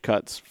hinge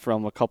cuts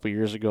from a couple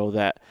years ago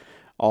that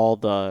all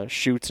the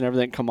shoots and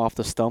everything come off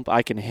the stump.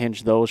 I can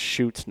hinge those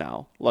shoots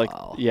now. Like,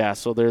 yeah,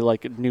 so they're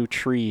like new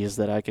trees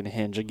that I can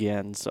hinge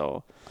again.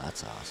 So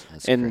that's awesome.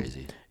 That's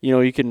crazy.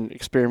 You can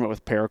experiment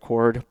with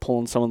paracord,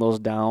 pulling some of those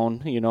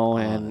down,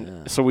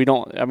 so we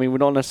don't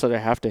necessarily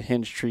have to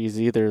hinge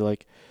trees either.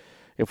 Like,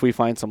 if we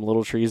find some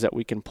little trees that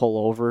we can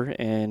pull over,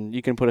 and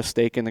you can put a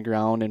stake in the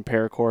ground and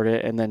paracord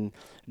it, and then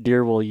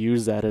deer will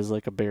use that as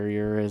like a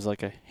barrier, as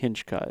like a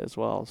hinge cut as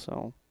well.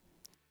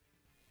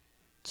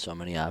 So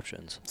many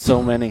options.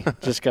 So many.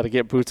 Just got to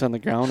get boots on the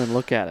ground and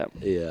look at it.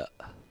 Yeah.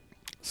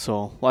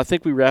 So, I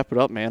think we wrap it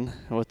up, man.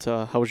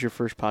 How was your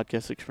first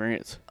podcast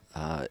experience?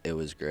 It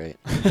was great.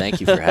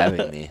 Thank you for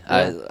having me.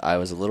 I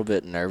was a little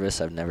bit nervous.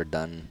 I've never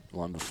done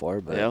one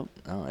before, but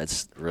no,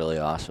 it's really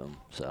awesome.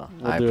 So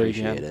I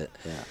appreciate it.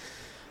 Yeah.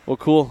 Well,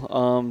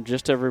 cool.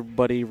 Just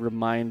everybody,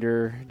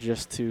 reminder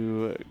just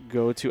to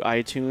go to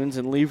iTunes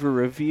and leave a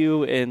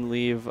review and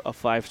leave a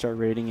 5-star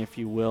rating, if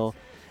you will.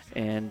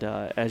 And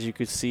as you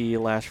could see,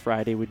 last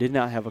Friday we did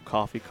not have a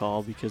coffee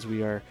call because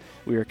we are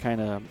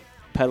kind of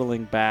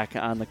pedaling back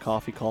on the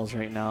coffee calls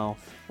right now.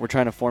 We're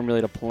trying to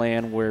formulate a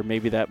plan where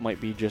maybe that might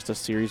be just a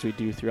series we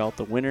do throughout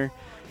the winter.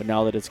 But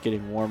now that it's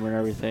getting warmer and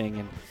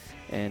everything,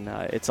 and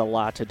it's a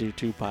lot to do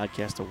 2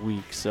 podcasts a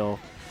week, so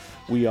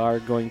we are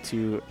going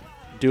to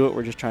do it.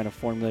 We're just trying to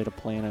formulate a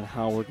plan on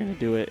how we're going to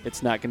do it.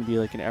 It's not going to be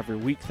like an every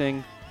week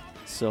thing.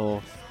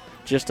 So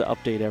just to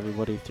update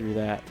everybody through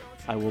that,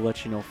 I will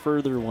let you know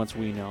further once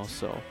we know.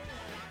 So,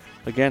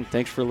 again,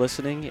 thanks for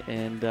listening,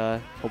 and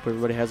hope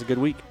everybody has a good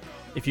week.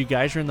 If you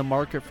guys are in the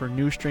market for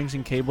new strings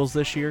and cables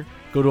this year,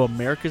 go to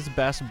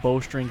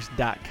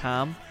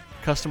americasbestbowstrings.com.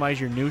 Customize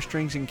your new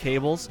strings and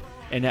cables,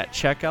 and at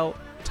checkout,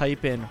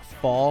 type in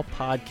Fall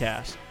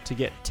Podcast to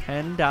get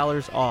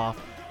 $10 off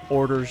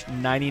orders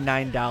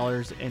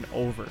 $99 and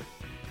over.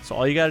 So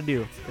all you got to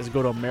do is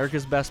go to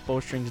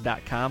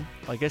americasbestbowstrings.com,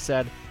 like I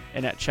said,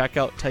 and at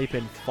checkout, type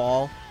in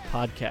Fall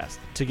Podcast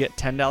to get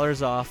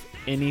 $10 off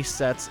any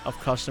sets of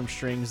custom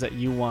strings that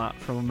you want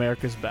from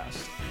America's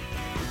Best.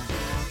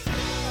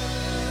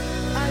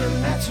 I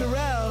am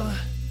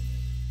natural.